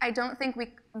I don't think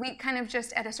we kind of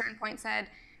just at a certain point said,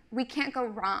 we can't go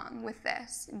wrong with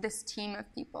this team of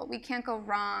people. We can't go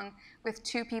wrong with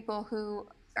two people who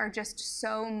are just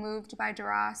so moved by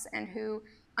Duras and who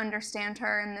understand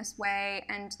her in this way,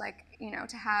 and like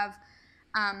to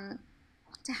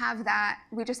have that,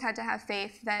 we just had to have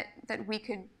faith that we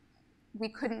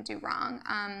couldn't do wrong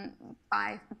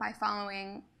by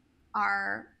following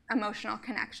our emotional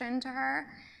connection to her,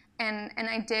 and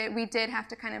we did have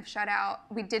to kind of shut out.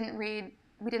 We didn't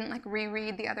like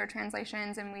reread the other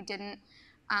translations, and we didn't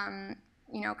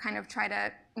kind of try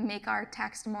to make our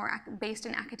text more based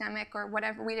in academic or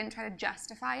whatever. We didn't try to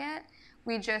justify it.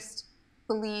 We just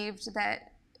believed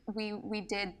that we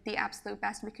did the absolute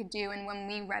best we could do, and when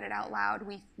we read it out loud,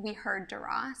 we heard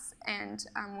Duras, and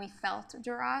we felt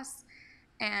Duras,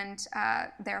 and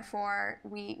therefore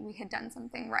we had done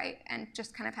something right, and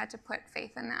just kind of had to put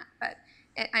faith in that. But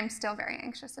I'm still very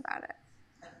anxious about it.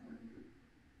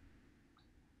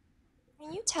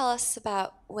 Can you tell us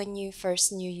about when you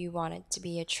first knew you wanted to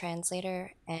be a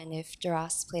translator, and if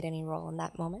Duras played any role in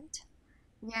that moment?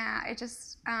 Yeah, I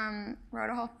just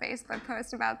wrote a whole Facebook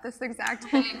post about this exact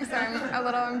thing, so I'm a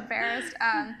little embarrassed.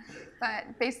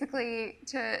 But basically,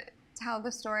 to tell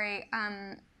the story,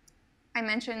 I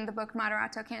mentioned the book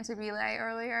Moderato Cantabile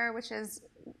earlier, which is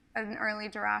an early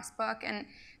Duras book, and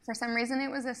for some reason it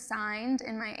was assigned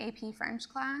in my AP French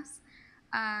class,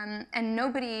 and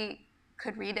nobody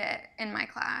could read it in my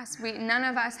class. None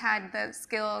of us had the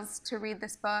skills to read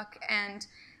this book, and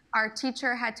our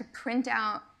teacher had to print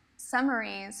out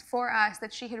summaries for us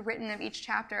that she had written of each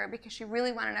chapter because she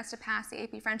really wanted us to pass the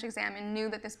AP French exam and knew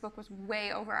that this book was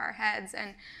way over our heads.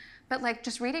 But like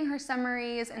just reading her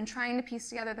summaries and trying to piece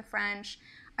together the French,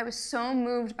 I was so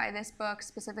moved by this book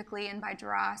specifically and by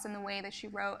Duras and the way that she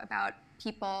wrote about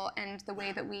people and the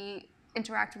way that we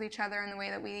interact with each other and the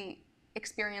way that we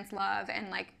experience love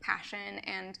and like passion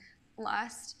and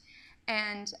lust.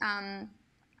 And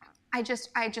I just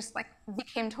like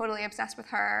became totally obsessed with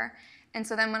her. And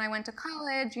so then when I went to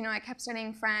college, I kept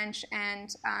studying French,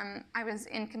 and I was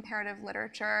in comparative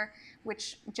literature,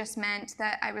 which just meant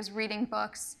that I was reading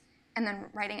books and then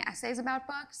writing essays about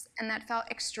books, and that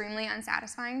felt extremely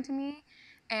unsatisfying to me.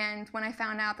 And when I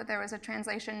found out that there was a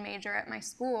translation major at my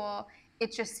school,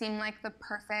 it just seemed like the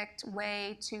perfect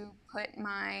way to put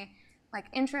my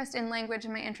interest in language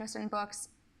and my interest in books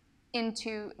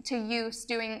into use,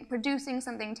 producing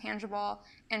something tangible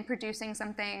and producing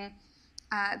something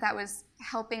that was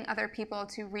helping other people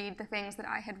to read the things that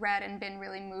I had read and been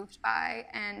really moved by,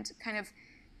 and kind of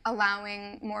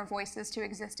allowing more voices to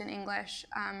exist in English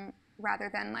rather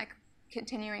than like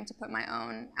continuing to put my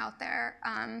own out there.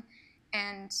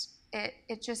 And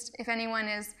it just, if anyone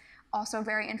is also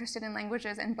very interested in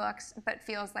languages and books but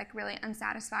feels like really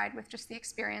unsatisfied with just the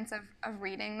experience of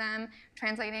reading them,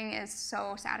 translating is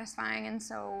so satisfying and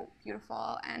so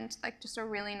beautiful, and like just a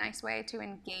really nice way to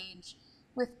engage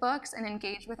with books and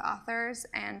engage with authors,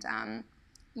 and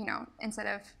instead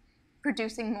of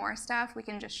producing more stuff, we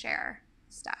can just share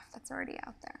stuff that's already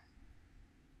out there.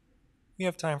 We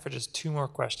have time for just 2 more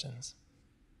questions.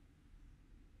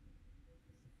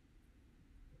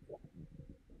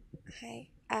 Hi.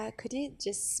 Could you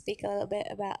just speak a little bit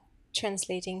about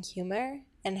translating humor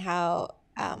and how,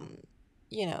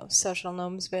 social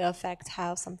norms will affect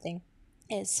how something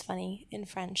is funny in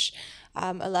French?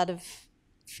 A lot of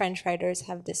French writers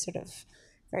have this sort of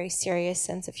very serious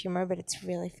sense of humor, but it's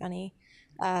really funny.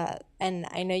 And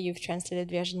I know you've translated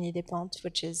Virginie Despentes,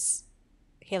 which is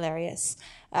hilarious.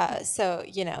 So,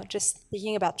 just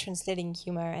thinking about translating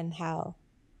humor and how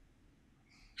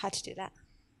to do that.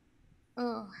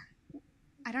 Ooh,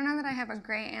 I don't know that I have a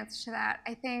great answer to that.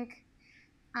 I think,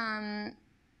 I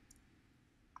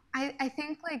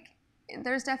think like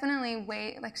there's definitely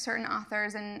certain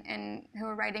authors and who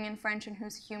are writing in French and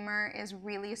whose humor is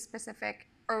really specific,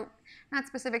 or not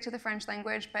specific to the French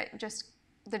language, but just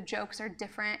the jokes are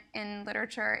different in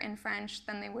literature in French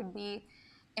than they would be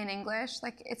in English.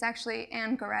 Like it's actually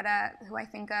Anne Garretta, who I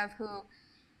think of, who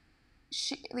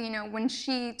when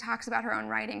she talks about her own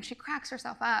writing, she cracks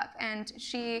herself up, and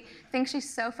she thinks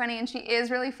she's so funny, and she is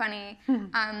really funny.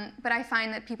 But I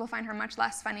find that people find her much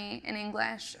less funny in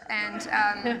English,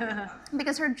 and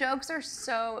because her jokes are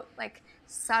so like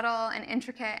subtle and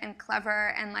intricate and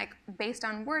clever, and like based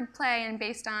on wordplay and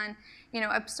based on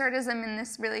absurdism in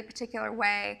this really particular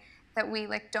way that we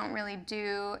like don't really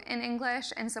do in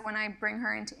English. And so when I bring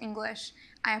her into English,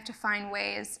 I have to find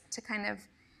ways to kind of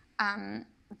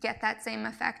get that same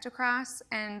effect across.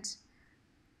 And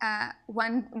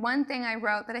one thing I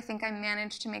wrote that I think I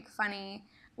managed to make funny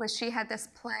was she had this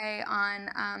play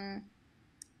on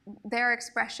their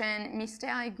expression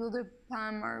mystère et goût de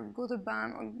pomme, or goût de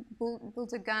bum, or goût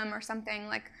de gum, or something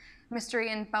like mystery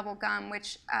and bubble gum,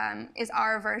 which is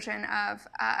our version of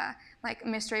like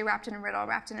mystery wrapped in a riddle,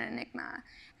 wrapped in an enigma.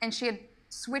 And she had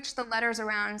switched the letters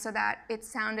around so that it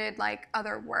sounded like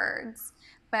other words.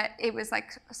 But it was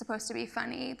like supposed to be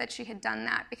funny that she had done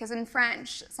that, because in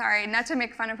French, sorry, not to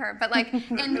make fun of her, but like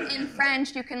in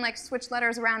French, you can like switch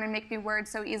letters around and make new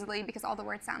words so easily because all the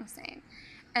words sound the same.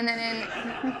 And then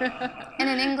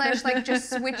in English, like just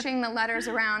switching the letters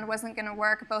around wasn't going to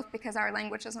work, both because our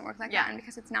language doesn't work like that and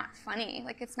because it's not funny.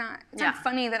 Like it's not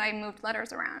funny that I moved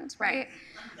letters around, right?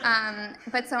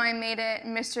 But so I made it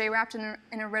mystery wrapped in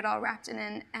a riddle, wrapped in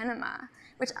an enema,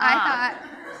 which I thought,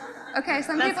 okay,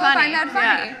 some people find that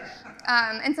funny.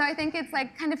 And so I think it's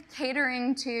like kind of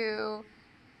catering to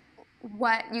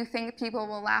what you think people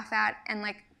will laugh at, and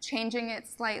like changing it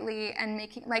slightly, and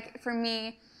making, like for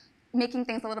me, making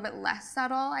things a little bit less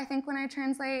subtle, I think, when I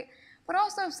translate, but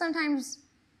also sometimes,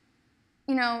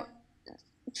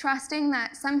 trusting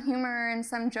that some humor and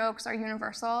some jokes are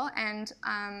universal, and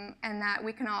that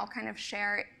we can all kind of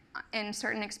share in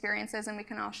certain experiences, and we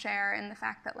can all share in the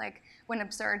fact that like when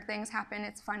absurd things happen,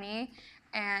 it's funny,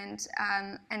 and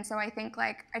so I think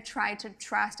like I try to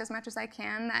trust as much as I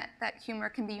can that humor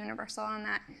can be universal, and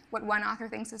that what one author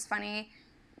thinks is funny,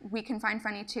 we can find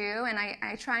funny too, and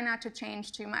I try not to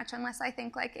change too much unless I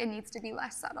think like it needs to be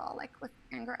less subtle, like with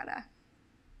Anne Garretta.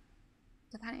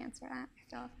 Did that answer that?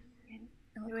 I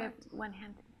feel we have one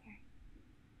hand here.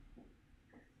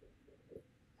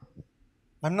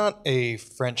 I'm not a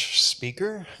French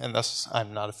speaker, and thus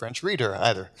I'm not a French reader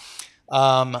either.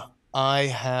 I'm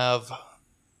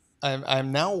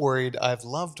now worried. I've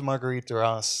loved Marguerite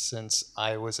Duras since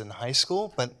I was in high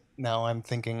school, but now I'm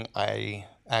thinking I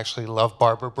actually love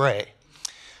Barbara Bray.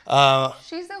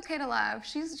 She's okay to love.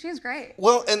 She's great.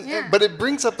 Well, but it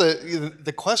brings up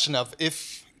the question of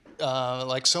if,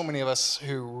 like so many of us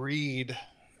who read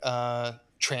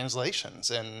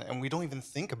translations, and we don't even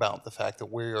think about the fact that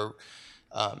we're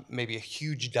maybe a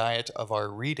huge diet of our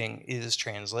reading is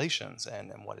translations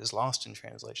and what is lost in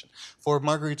translation. For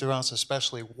Marguerite Duras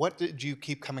especially, what did you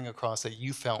keep coming across that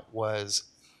you felt was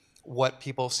what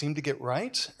people seemed to get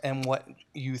right, and what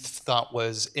you thought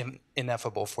was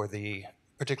ineffable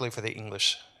particularly for the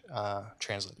English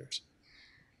translators?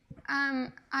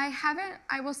 I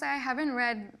will say I haven't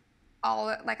read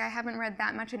I haven't read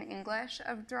that much in English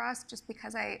of Duras, just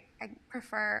because I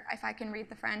prefer, if I can read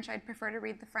the French, I'd prefer to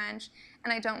read the French,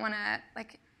 and I don't want to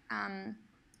like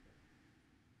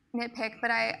nitpick,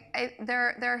 but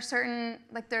there are certain,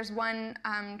 like there's one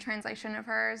translation of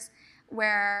hers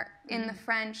where in the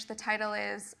French the title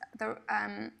is the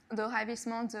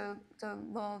ravissement de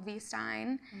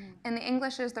Lolstein, and the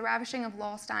English is the ravishing of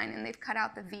Lolstein, and they've cut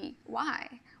out the V. Why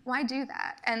do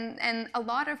that? And a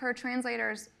lot of her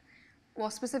translators, well,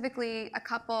 specifically a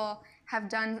couple, have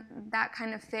done that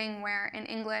kind of thing where in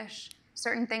English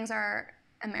certain things are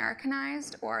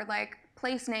Americanized or like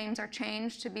place names are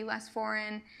changed to be less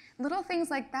foreign. Little things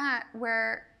like that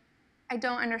where I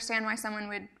don't understand why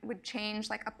someone would change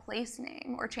like a place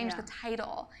name or change the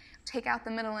title, take out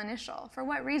the middle initial. For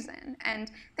what reason?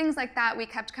 And things like that we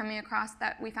kept coming across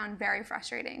that we found very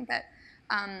frustrating, that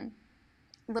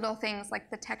little things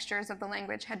like the textures of the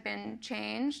language had been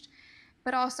changed.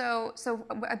 But also, so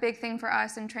a big thing for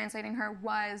us in translating her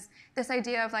was this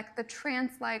idea of like the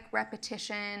trance-like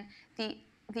repetition, the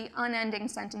unending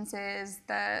sentences,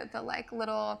 the like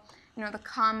little, you know, the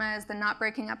commas, the not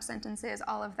breaking up sentences,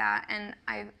 all of that. And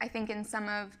I think in some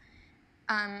of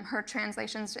her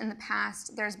translations in the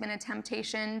past, there's been a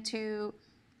temptation to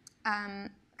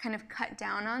kind of cut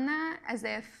down on that, as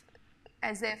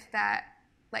if that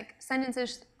like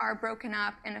sentences are broken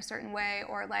up in a certain way,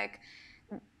 or like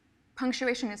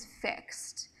punctuation is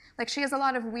fixed. Like she has a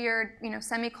lot of weird, you know,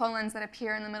 semicolons that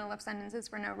appear in the middle of sentences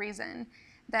for no reason,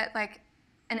 that like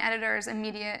an editor's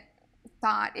immediate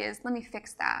thought is, let me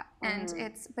fix that. And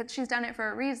but she's done it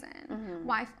for a reason.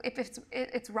 Why, if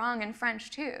it's wrong in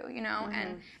French too, you know?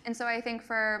 And so I think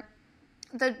for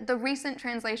the recent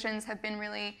translations have been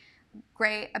really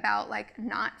great about like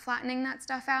not flattening that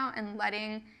stuff out and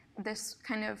letting this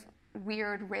kind of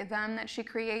weird rhythm that she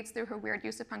creates through her weird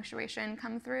use of punctuation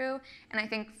come through. And I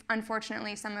think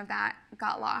unfortunately some of that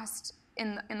got lost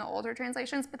in the older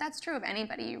translations, but that's true of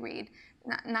anybody you read.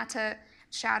 Not to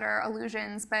shatter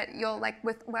illusions, but you'll like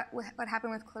with what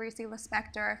happened with Clarice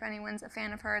Lispector, if anyone's a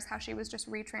fan of hers, how she was just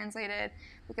retranslated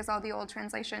because all the old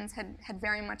translations had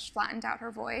very much flattened out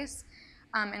her voice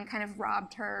and kind of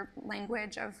robbed her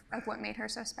language of what made her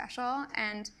so special.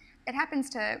 And it happens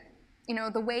to, you know,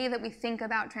 the way that we think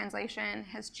about translation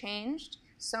has changed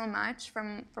so much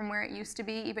from where it used to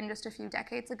be even just a few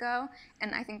decades ago.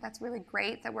 And I think that's really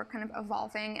great that we're kind of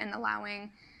evolving and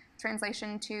allowing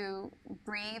translation to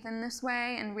breathe in this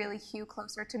way and really hew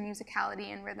closer to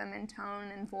musicality and rhythm and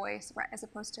tone and voice, as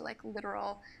opposed to like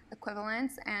literal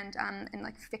equivalents and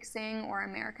like fixing or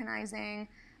Americanizing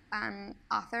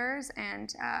authors.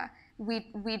 And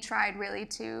we tried really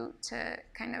to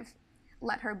kind of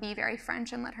let her be very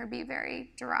French and let her be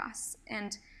very Duras.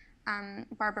 And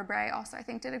Barbara Bray also, I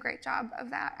think, did a great job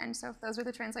of that. And so if those are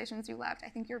the translations you loved, I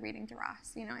think you're reading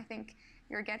Duras. You know, I think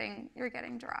you're getting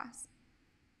Duras.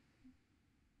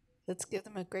 Let's give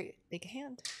them a great big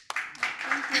hand.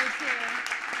 Thank you too.